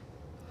God.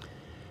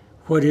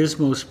 What is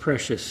most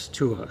precious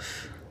to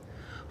us?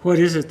 What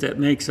is it that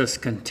makes us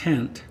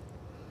content?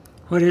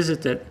 What is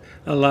it that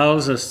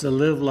allows us to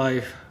live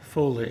life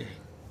fully?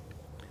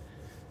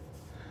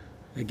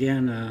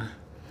 Again,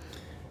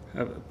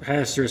 a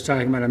pastor is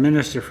talking about a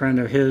minister friend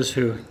of his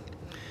who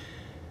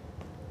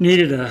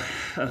needed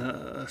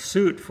a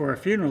suit for a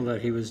funeral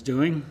that he was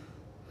doing,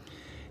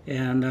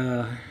 and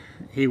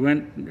he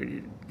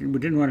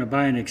didn't want to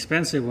buy an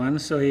expensive one,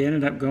 so he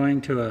ended up going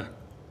to a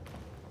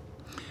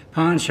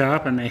pawn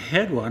shop, and they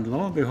had one.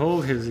 Lo and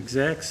behold, his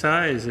exact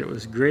size. It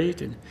was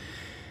great, and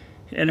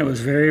it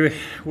was very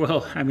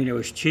well. I mean, it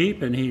was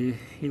cheap, and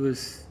he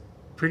was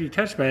pretty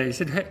touched by it. He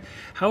said, "Hey,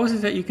 how is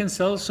it that you can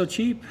sell it so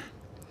cheap?"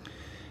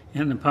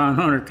 And the pawn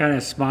owner kind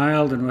of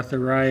smiled, and with a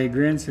wry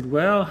grin said,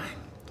 "Well,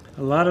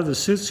 a lot of the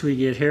suits we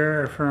get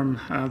here are from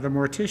the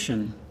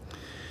mortician.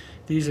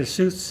 These are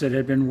suits that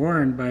had been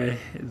worn by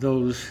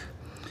those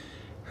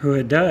who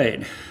had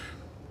died."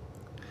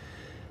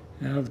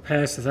 Now, the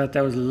pastor thought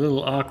that was a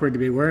little awkward to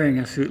be wearing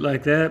a suit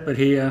like that, but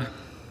he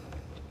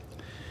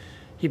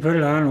put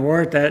it on and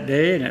wore it that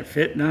day, and it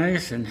fit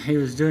nice, and he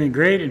was doing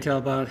great until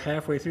about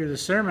halfway through the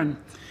sermon.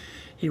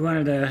 He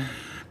wanted to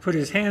put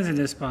his hands in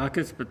his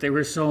pockets, but they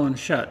were sewn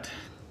shut.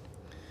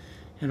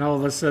 And all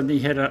of a sudden he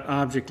had an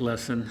object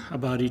lesson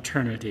about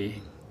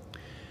eternity.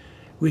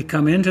 We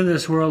come into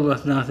this world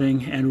with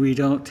nothing, and we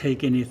don't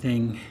take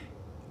anything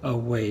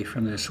away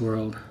from this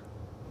world.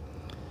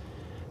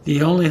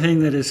 The only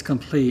thing that is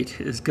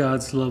complete is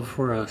God's love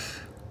for us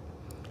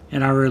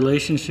and our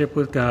relationship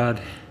with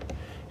God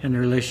and the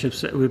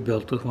relationships that we've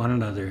built with one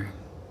another.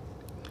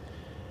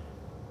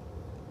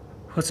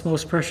 What's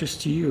most precious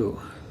to you?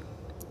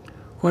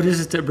 What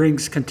is it that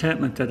brings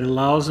contentment, that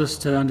allows us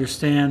to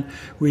understand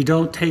we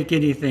don't take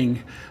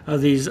anything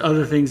of these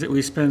other things that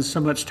we spend so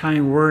much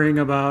time worrying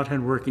about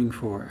and working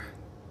for?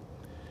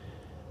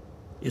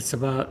 It's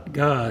about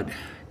God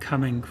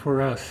coming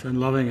for us and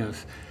loving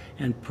us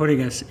and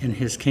putting us in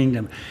his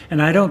kingdom.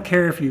 And I don't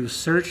care if you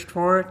searched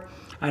for it.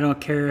 I don't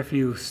care if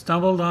you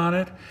stumbled on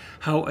it.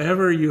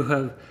 However you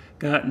have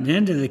gotten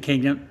into the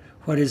kingdom,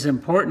 what is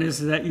important is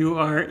that you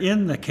are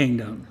in the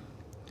kingdom.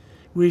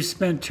 We've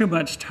spent too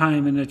much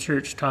time in the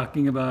church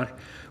talking about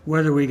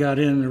whether we got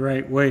in the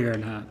right way or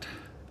not.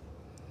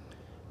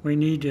 We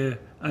need to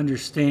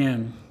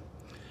understand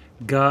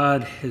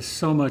God is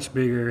so much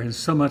bigger and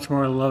so much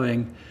more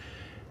loving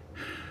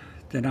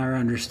than our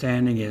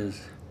understanding is.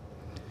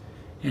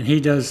 And he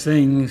does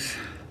things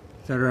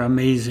that are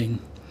amazing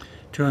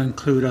to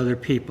include other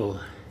people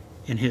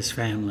in his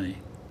family.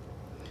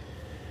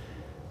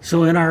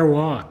 So in our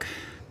walk,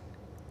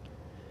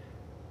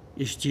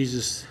 is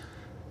Jesus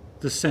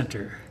the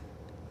center?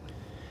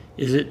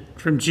 Is it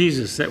from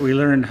Jesus that we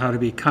learn how to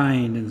be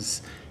kind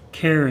and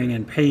caring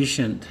and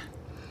patient,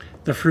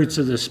 the fruits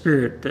of the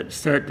Spirit that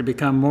start to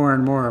become more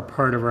and more a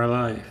part of our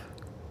life?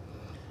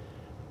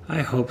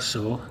 I hope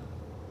so.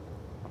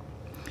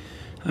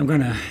 I'm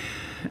going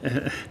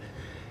to,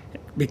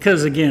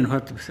 because again,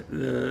 what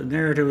the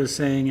narrative is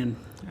saying, and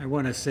I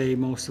want to say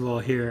most of all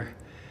here,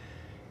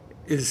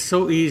 is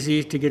so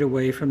easy to get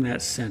away from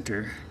that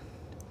center,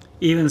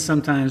 even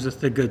sometimes with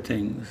the good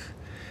things.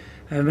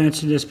 I've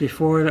mentioned this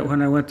before, that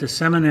when I went to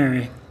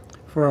seminary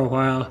for a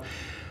while,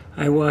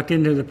 I walked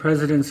into the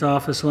president's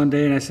office one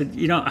day and I said,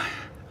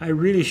 I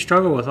really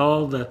struggle with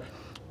all the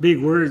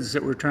big words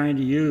that we're trying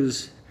to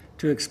use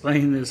to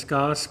explain this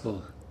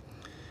gospel.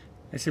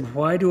 I said,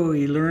 why do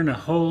we learn a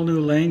whole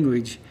new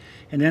language?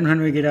 And then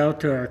when we get out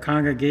to our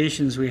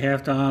congregations, we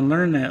have to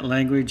unlearn that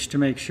language to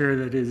make sure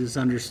that it is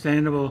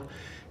understandable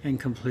and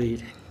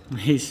complete. And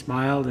he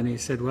smiled and he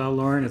said, well,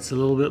 Loren, it's a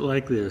little bit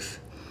like this.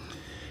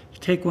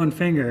 Take one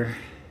finger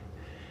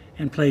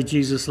and play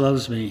Jesus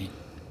Loves Me.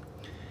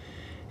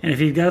 And if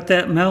you've got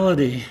that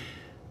melody,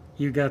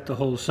 you've got the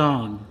whole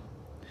song.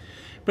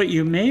 But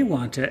you may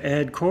want to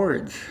add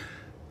chords,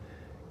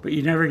 but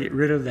you never get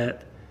rid of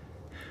that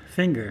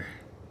finger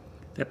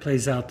that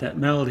plays out that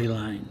melody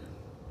line.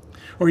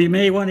 Or you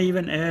may want to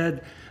even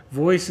add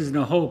voices in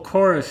a whole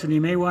chorus, and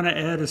you may want to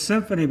add a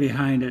symphony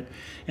behind it,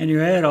 and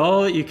you add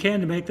all that you can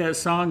to make that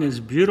song as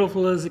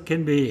beautiful as it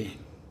can be.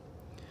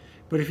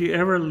 But if you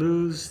ever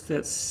lose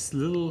that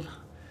little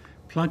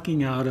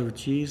plunking out of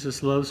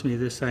Jesus loves me,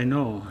 this I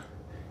know,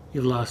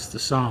 you've lost the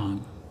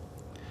song.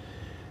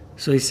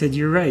 So he said,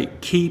 you're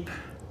right, keep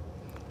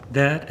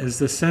that as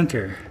the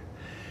center.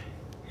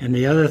 And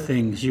the other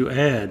things you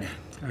add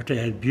are to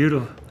add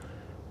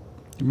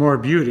more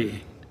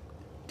beauty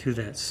to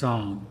that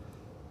song.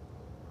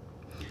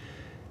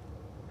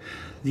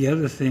 The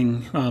other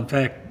thing, well, in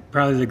fact,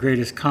 probably the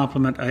greatest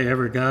compliment I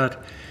ever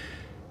got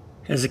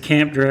as a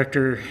camp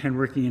director and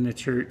working in the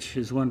church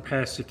is one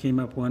pastor came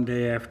up one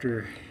day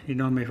after he'd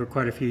known me for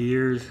quite a few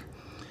years.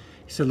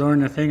 He said,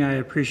 Loren, the thing I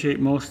appreciate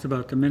most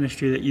about the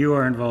ministry that you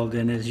are involved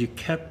in is you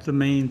kept the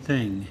main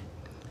thing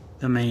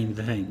the main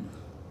thing.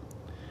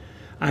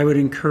 I would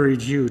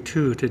encourage you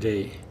too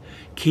today.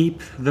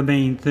 Keep the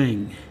main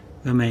thing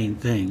the main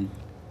thing.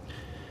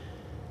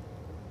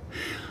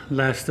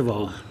 Last of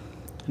all,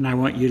 and I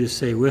want you to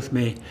say with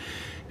me,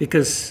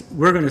 because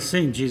we're going to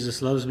sing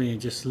Jesus Loves Me in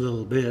just a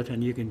little bit,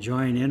 and you can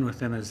join in with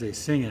them as they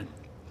sing it.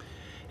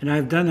 And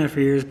I've done that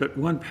for years, but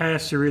one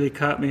pastor really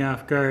caught me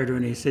off guard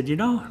when he said,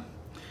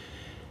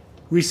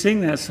 we sing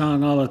that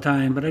song all the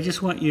time, but I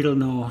just want you to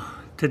know,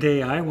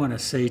 today I want to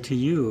say to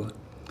you,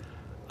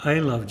 I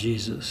love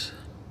Jesus.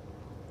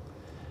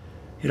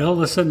 It all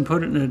of a sudden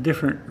put it in a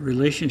different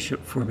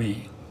relationship for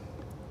me.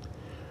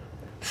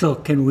 So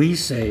can we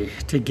say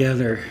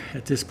together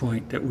at this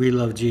point that we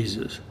love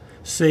Jesus?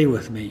 Say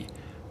with me,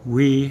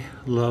 we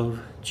love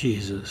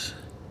Jesus.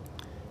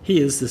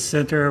 He is the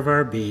center of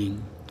our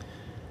being,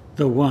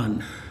 the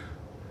one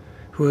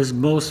who is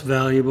most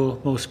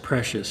valuable, most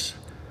precious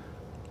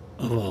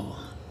of all.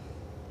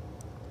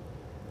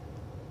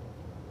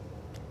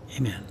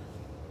 Amen.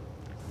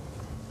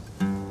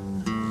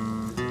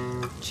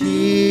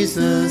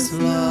 Jesus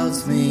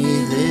loves me,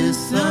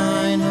 this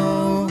I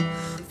know,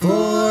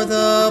 for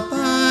the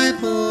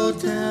Bible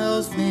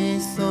tells me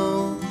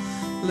so.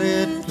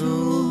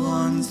 Little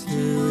ones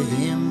to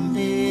him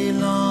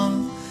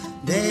belong,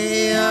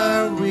 they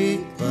are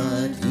weak,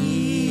 but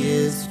he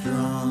is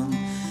strong.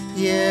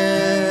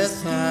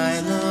 Yes,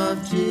 I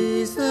love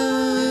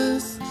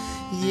Jesus.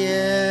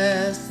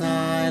 Yes,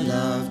 I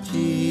love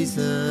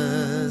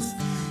Jesus.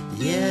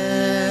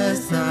 Yes.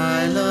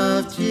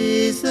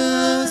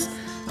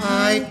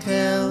 I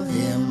tell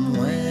him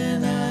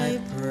when I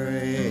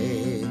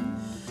pray.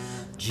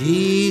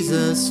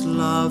 Jesus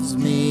loves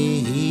me,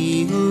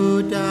 he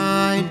who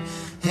died,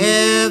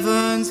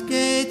 heaven's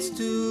gates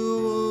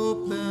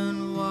to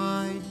open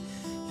wide.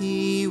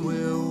 He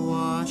will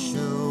wash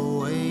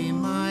away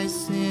my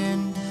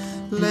sin,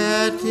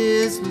 let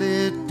his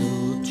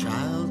little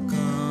child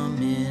come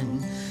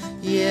in.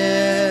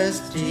 Yes,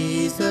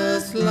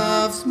 Jesus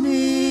loves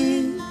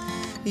me.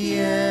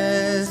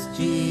 Yes,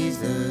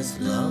 Jesus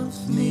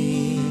loves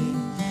me.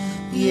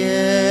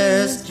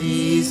 Yes,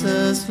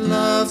 Jesus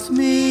loves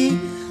me.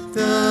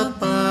 The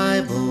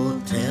Bible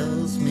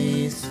tells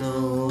me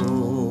so.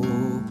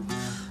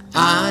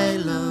 I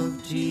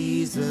love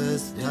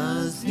Jesus,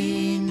 does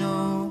he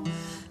know?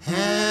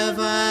 Have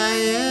I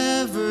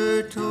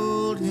ever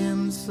told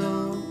him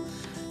so?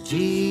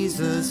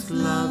 Jesus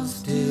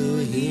loves to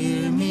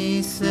hear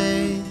me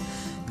say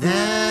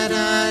that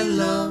I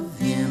love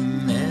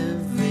him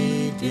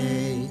every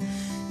day.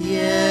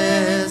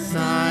 Yes,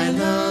 I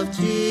love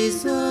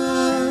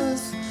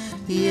Jesus.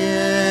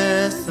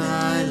 Yes,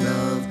 I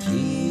love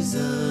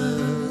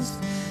Jesus.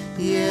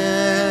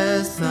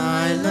 Yes,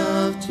 I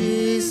love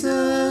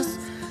Jesus.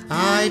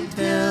 I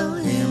tell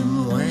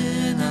him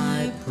when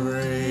I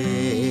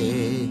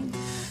pray.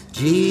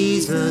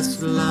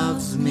 Jesus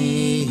loves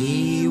me,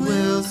 he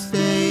will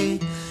stay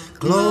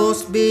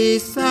close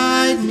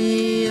beside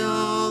me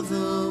all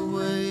the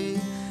way.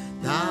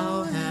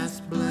 Thou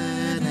hast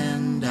bled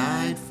and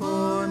died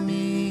for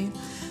me,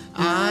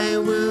 I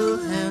will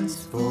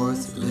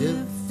henceforth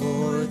live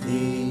for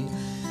thee.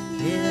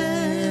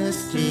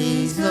 Yes,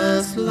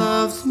 Jesus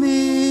loves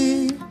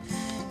me.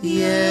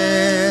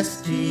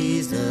 Yes,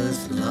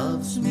 Jesus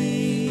loves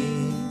me.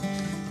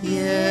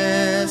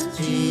 Yes,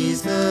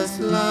 Jesus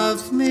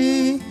loves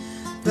me.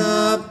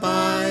 The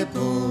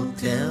Bible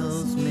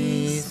tells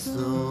me so.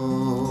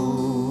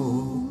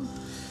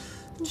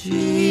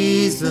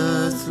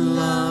 Jesus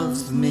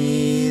loves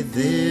me,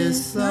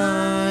 this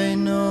I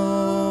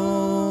know.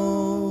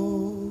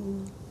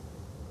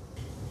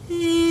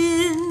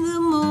 In the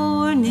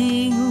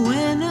morning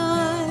when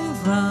I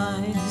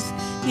rise,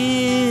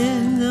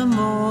 in the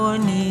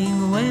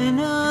morning when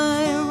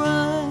I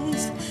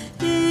rise,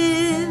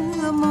 in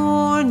the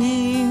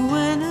morning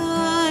when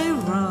I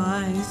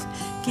rise,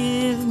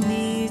 give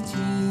me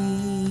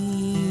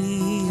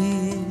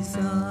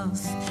Jesus,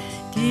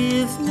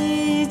 give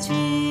me Jesus,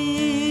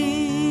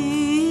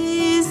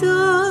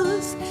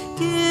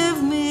 give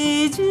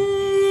me Jesus.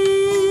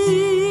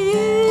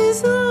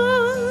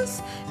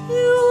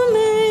 You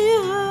may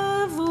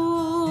have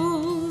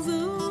all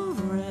the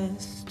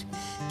rest.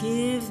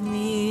 Give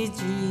me Jesus.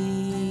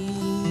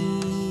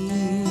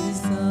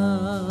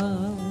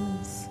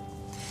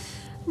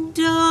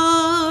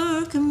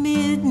 Dark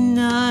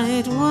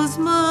midnight was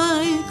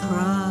my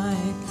cry.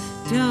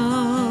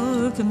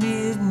 Dark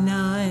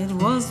midnight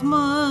was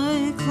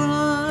my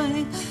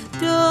cry.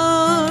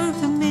 Dark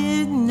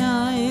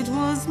midnight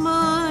was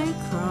my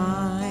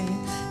cry.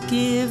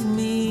 Give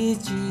me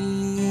Jesus.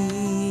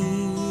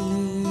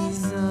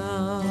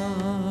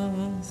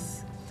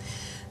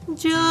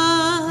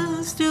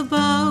 Just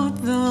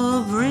about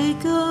the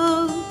break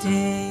of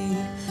day,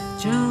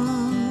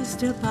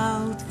 just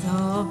about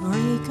the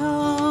break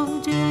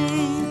of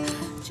day,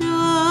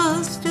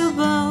 just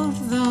about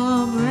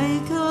the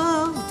break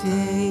of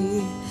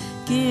day,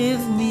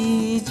 give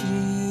me Jesus,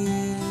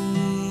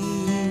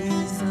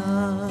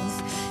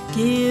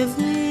 give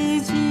me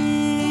Jesus,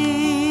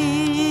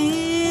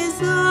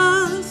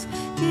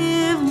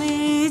 give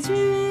me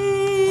Jesus.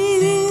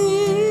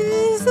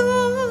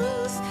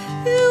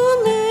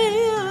 You may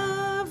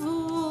have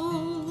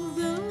all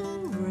the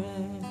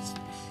rest.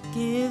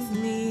 Give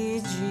me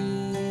Jesus.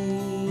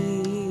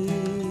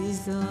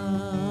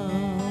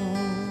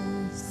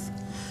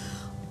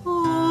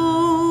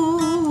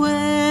 Oh,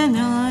 when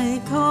I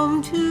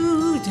come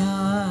to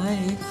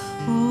die,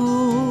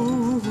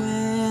 oh,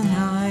 when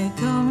I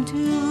come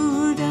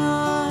to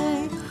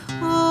die,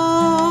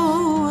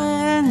 oh,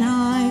 when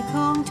I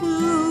come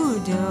to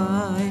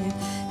die,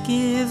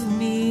 give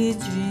me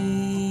Jesus.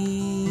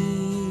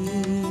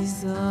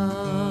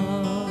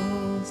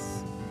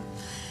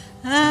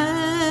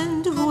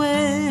 And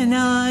when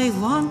I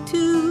want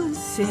to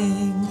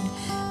sing,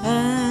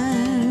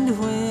 and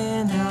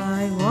when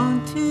I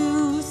want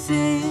to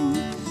sing,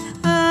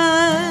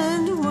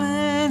 and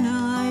when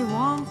I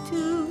want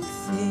to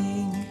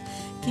sing,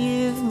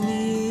 give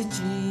me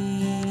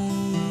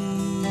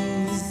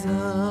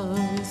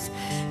Jesus,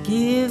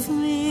 give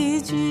me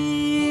Jesus,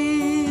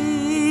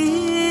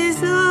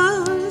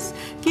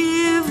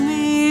 give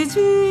me Jesus.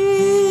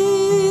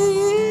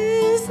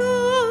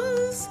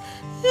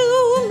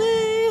 You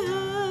may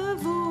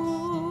have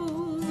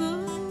all the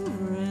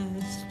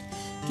rest.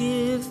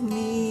 Give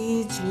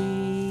me Jesus.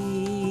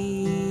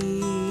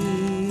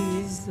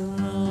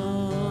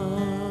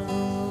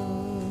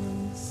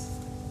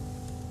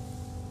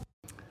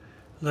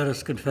 Let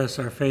us confess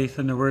our faith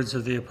in the words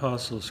of the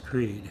Apostles'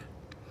 Creed.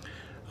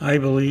 I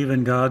believe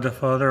in God the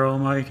Father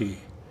Almighty,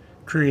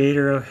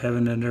 creator of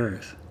heaven and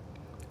earth.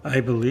 I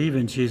believe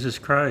in Jesus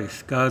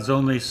Christ, God's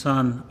only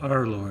Son,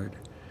 our Lord,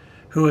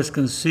 who was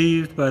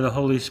conceived by the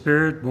Holy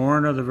Spirit,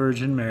 born of the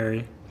Virgin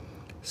Mary,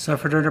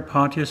 suffered under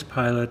Pontius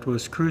Pilate,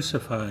 was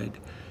crucified,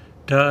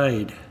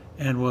 died,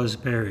 and was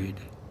buried.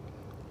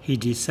 He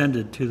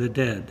descended to the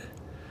dead.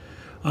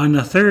 On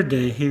the third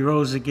day he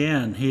rose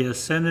again. He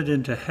ascended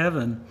into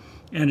heaven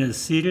and is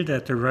seated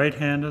at the right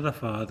hand of the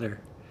Father.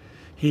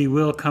 He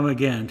will come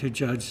again to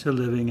judge the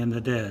living and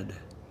the dead.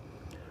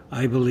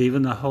 I believe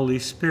in the Holy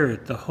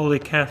Spirit, the Holy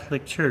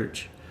Catholic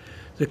Church,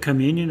 the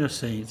communion of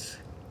saints,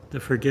 the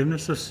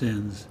forgiveness of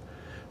sins,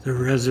 the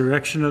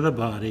resurrection of the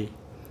body,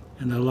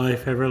 and the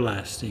life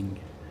everlasting.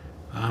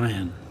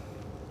 Amen.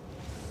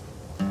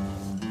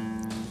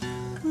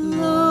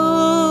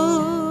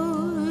 Lord,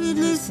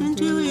 listen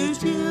to your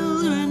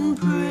children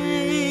praying.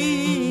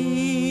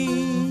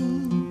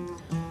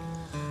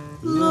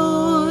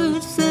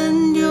 Lord,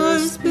 send your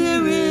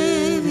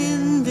Spirit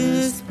in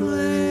this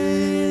place.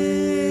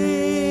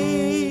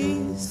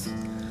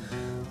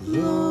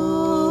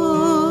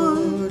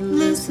 Lord,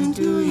 listen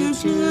to your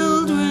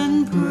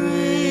children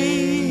praying.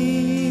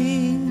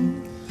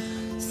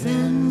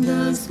 Send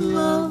us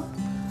love,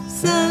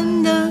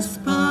 send us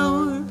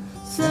power,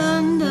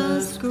 send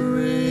us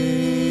grace.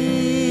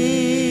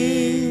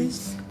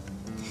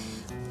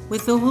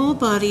 With the whole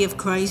body of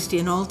Christ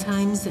in all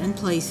times and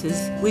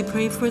places, we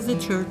pray for the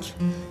church,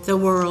 the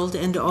world,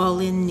 and all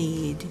in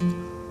need.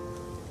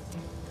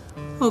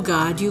 O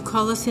God, you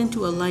call us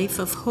into a life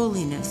of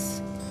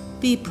holiness.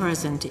 Be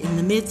present in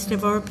the midst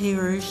of our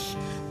parish,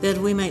 that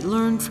we might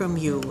learn from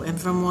you and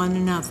from one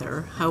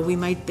another how we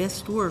might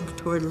best work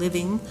toward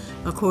living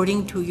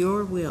according to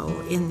your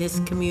will in this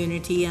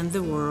community and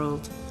the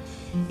world.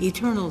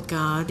 Eternal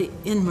God,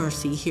 in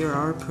mercy, hear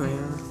our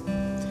prayer.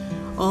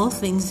 All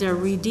things are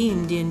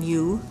redeemed in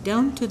you,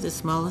 down to the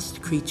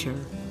smallest creature.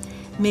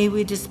 May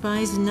we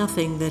despise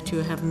nothing that you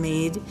have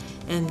made,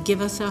 and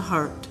give us a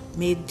heart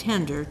made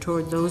tender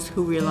toward those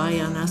who rely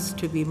on us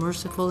to be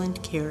merciful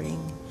and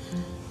caring.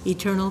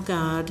 Eternal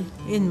God,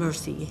 in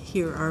mercy,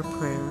 hear our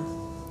prayer.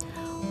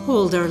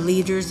 Hold our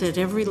leaders at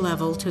every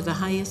level to the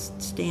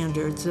highest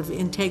standards of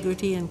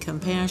integrity and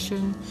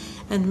compassion,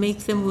 and make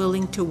them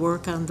willing to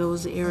work on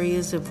those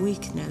areas of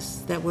weakness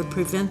that would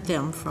prevent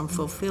them from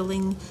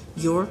fulfilling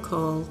your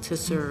call to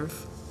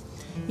serve.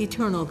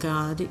 Eternal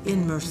God,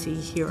 in mercy,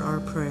 hear our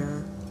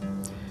prayer.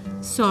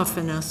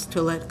 Soften us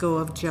to let go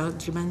of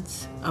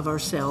judgments of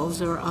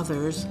ourselves or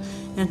others,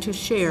 and to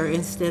share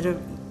instead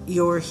of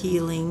your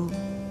healing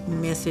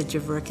message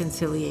of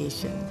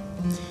reconciliation.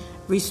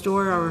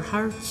 Restore our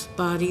hearts,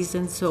 bodies,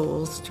 and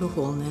souls to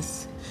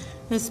wholeness.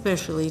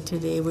 Especially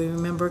today we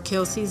remember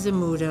Kelsey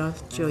Zamuda,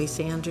 Joyce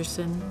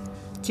Anderson,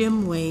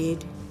 Jim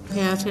Wade,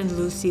 Pat and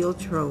Lucille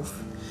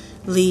Trofe,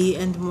 Lee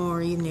and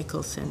Maury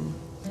Nicholson,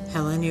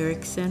 Helen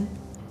Erickson,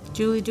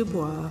 Julie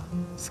Dubois,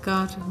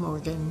 Scott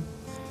Morgan,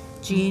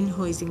 Jean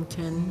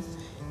Hoisington,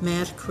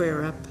 Matt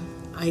Crarup,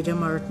 Ida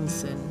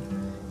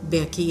Martinson,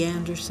 Becky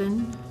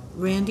Anderson,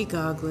 Randy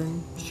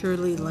Goglin,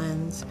 Shirley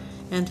Lenz,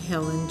 and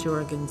Helen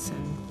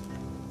Jorgensen.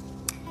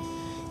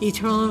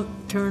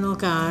 Eternal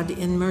God,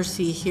 in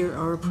mercy, hear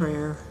our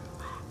prayer.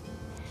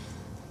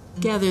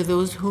 Gather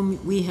those whom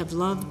we have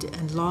loved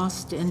and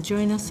lost, and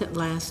join us at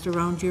last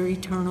around your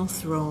eternal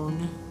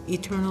throne.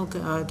 Eternal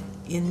God,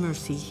 in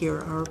mercy,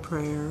 hear our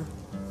prayer.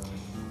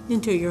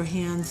 Into your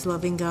hands,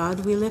 loving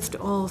God, we lift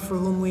all for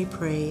whom we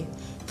pray,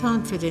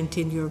 confident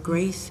in your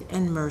grace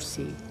and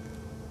mercy.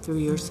 Through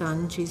your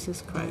Son,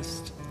 Jesus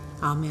Christ.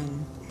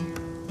 Amen.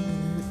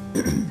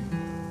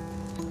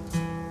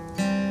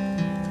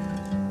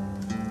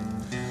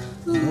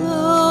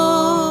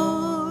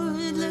 Lord,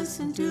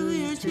 listen to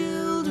your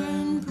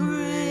children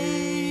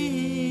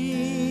praying.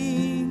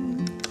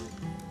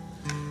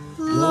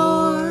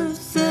 Lord,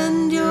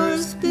 send your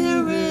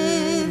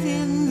Spirit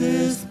in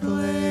this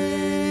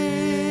place.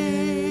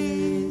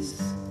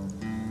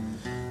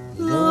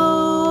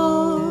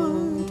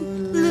 Lord,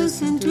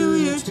 listen to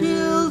your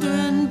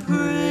children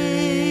praying.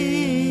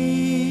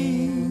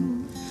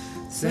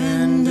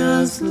 Send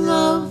us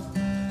love,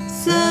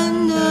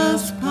 send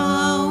us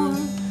power,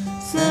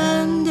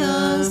 send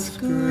us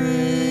grace.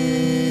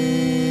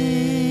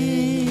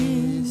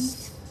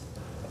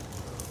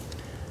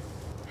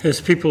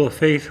 As people of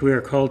faith, we are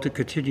called to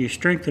continue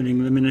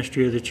strengthening the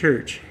ministry of the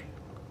church,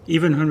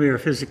 even when we are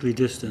physically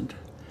distant.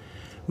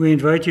 We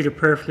invite you to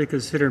prayerfully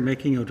consider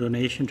making a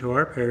donation to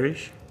our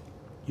parish,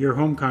 your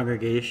home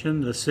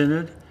congregation, the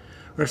synod,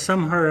 or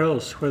somewhere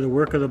else where the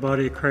work of the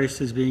body of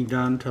Christ is being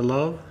done to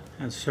love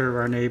and serve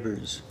our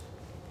neighbors.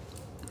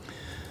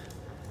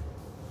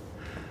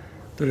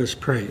 Let us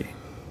pray.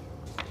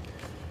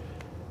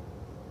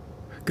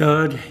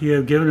 God, you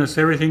have given us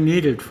everything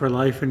needed for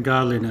life and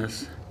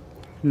godliness.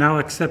 Now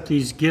accept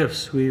these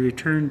gifts we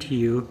return to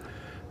you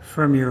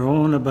from your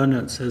own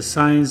abundance as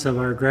signs of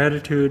our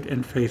gratitude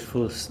and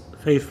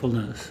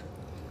faithfulness.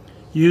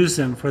 Use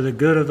them for the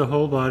good of the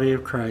whole body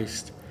of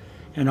Christ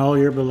and all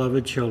your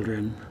beloved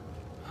children.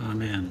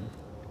 Amen.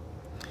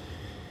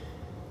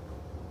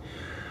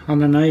 On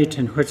the night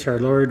in which our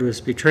Lord was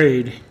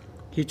betrayed,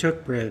 he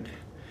took bread,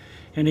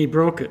 and he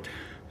broke it,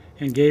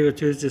 and gave it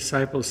to his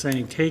disciples,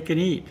 saying, "Take and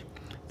eat.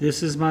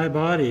 This is my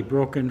body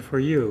broken for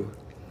you.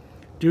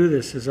 Do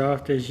this as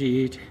oft as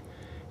ye eat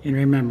in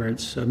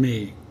remembrance of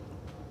me."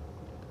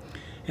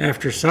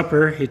 After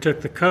supper, he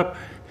took the cup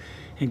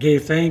and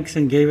gave thanks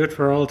and gave it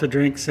for all to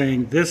drink,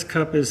 saying, "This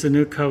cup is the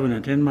new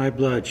covenant in my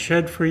blood,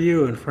 shed for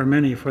you and for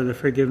many for the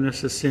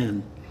forgiveness of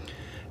sin.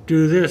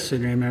 Do this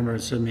in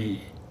remembrance of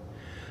me."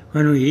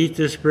 When we eat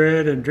this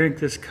bread and drink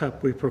this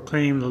cup, we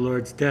proclaim the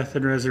Lord's death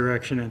and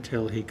resurrection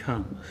until he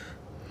comes.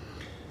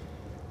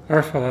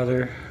 Our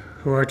Father,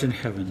 who art in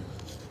heaven,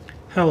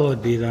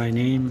 hallowed be thy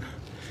name.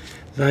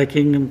 Thy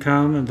kingdom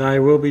come, and thy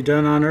will be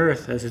done on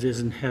earth as it is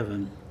in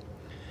heaven.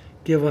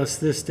 Give us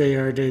this day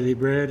our daily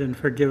bread, and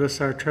forgive us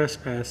our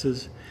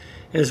trespasses,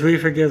 as we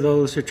forgive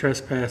those who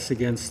trespass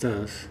against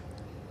us.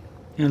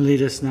 And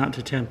lead us not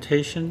to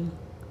temptation,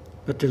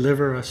 but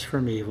deliver us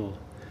from evil.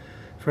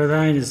 For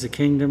thine is the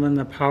kingdom and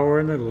the power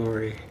and the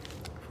glory,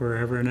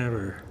 forever and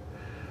ever.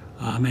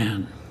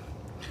 Amen.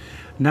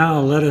 Now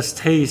let us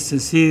taste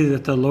and see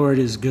that the Lord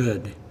is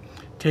good.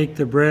 Take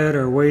the bread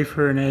or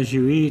wafer, and as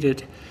you eat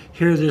it,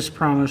 hear this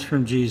promise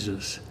from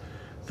Jesus,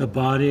 the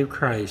body of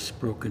Christ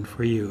broken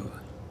for you.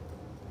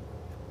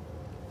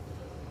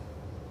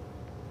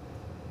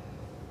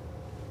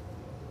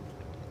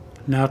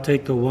 Now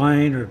take the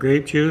wine or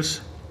grape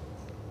juice,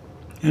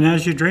 and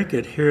as you drink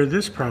it, hear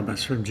this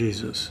promise from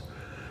Jesus,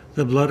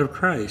 the blood of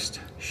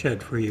Christ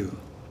shed for you.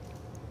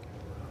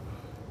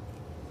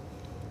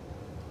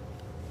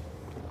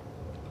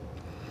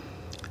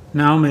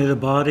 Now may the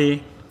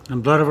body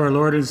and blood of our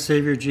Lord and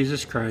Savior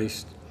Jesus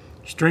Christ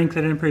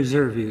strengthen and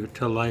preserve you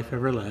till life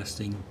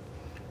everlasting.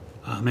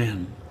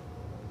 Amen.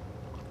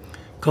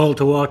 Called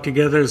to walk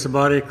together as the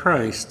body of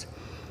Christ,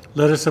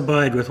 let us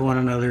abide with one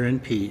another in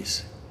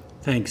peace.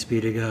 Thanks be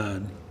to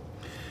God.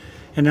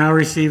 And now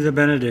receive the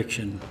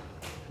benediction.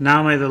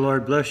 Now may the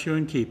Lord bless you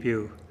and keep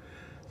you.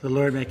 The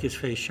Lord make his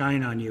face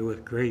shine on you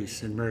with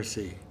grace and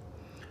mercy.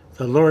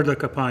 The Lord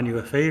look upon you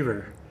with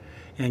favor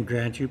and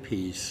grant you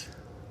peace.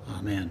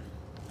 Amen.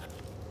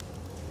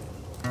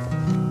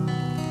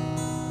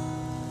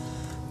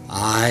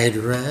 I'd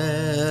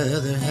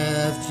rather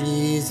have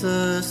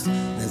Jesus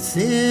than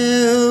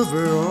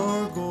silver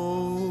or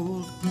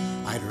gold.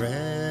 I'd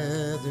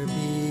rather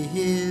be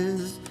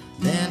his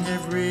than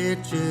have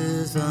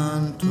riches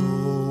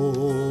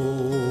untold.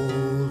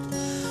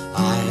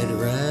 I'd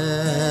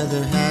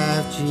rather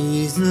have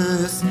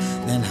Jesus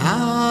than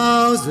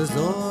houses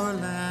or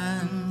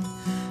land.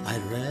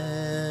 I'd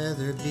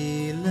rather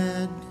be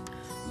led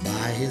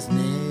by his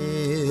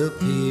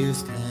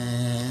nail-pierced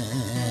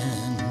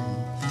hand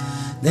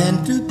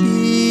than to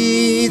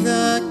be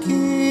the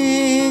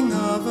king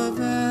of a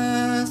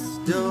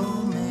vast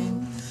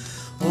domain,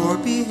 or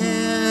be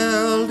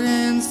held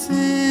in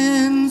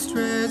sin's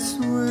dread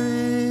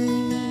sway.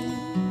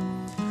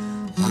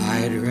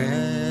 I'd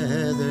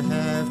rather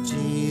have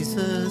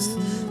Jesus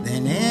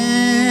than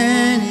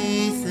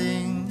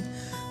anything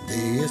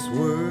this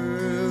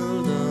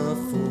world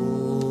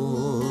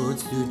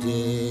affords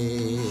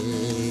today.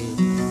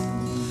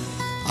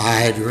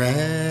 I'd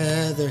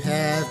rather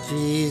have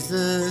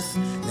Jesus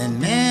than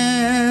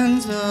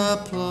man's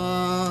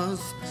applause.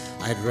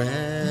 I'd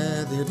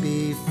rather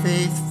be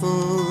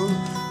faithful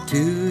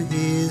to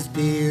his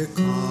dear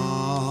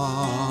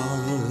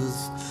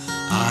cause.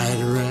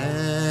 I'd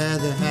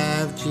rather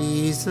have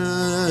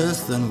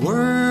Jesus than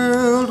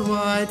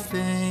worldwide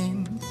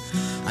fame.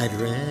 I'd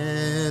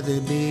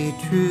rather be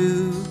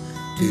true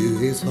to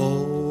his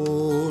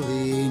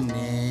holy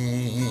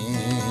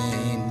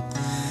name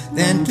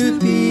than to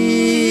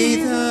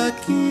be the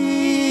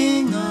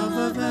king of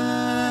a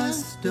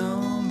vast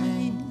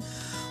domain,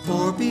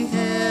 or be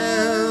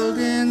held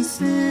in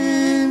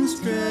sin's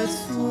dread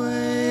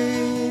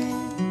sway.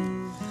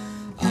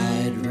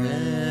 I'd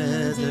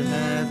rather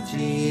have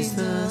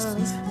Jesus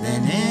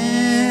than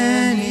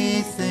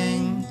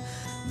anything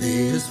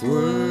this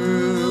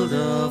world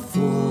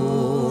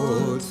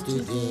affords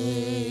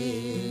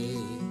today.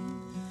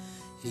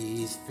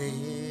 He's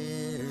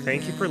fair.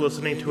 Thank you for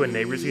listening to a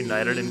Neighbors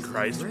United in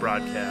Christ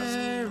broadcast.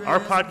 Our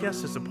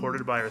podcast is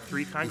supported by our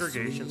three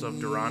congregations of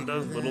Deronda,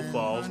 Little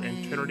Falls,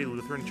 and Trinity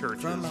Lutheran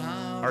churches.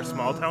 Our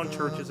small town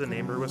church is in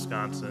Amory,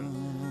 Wisconsin.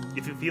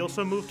 If you feel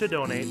so moved to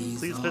donate,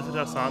 please visit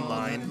us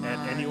online at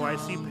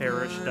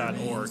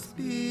nuicparish.org.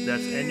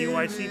 That's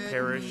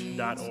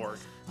nuicparish.org.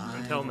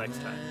 Until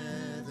next time.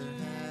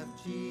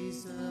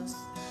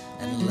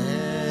 And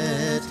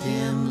let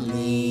him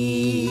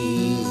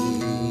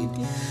lead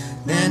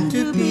than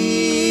to be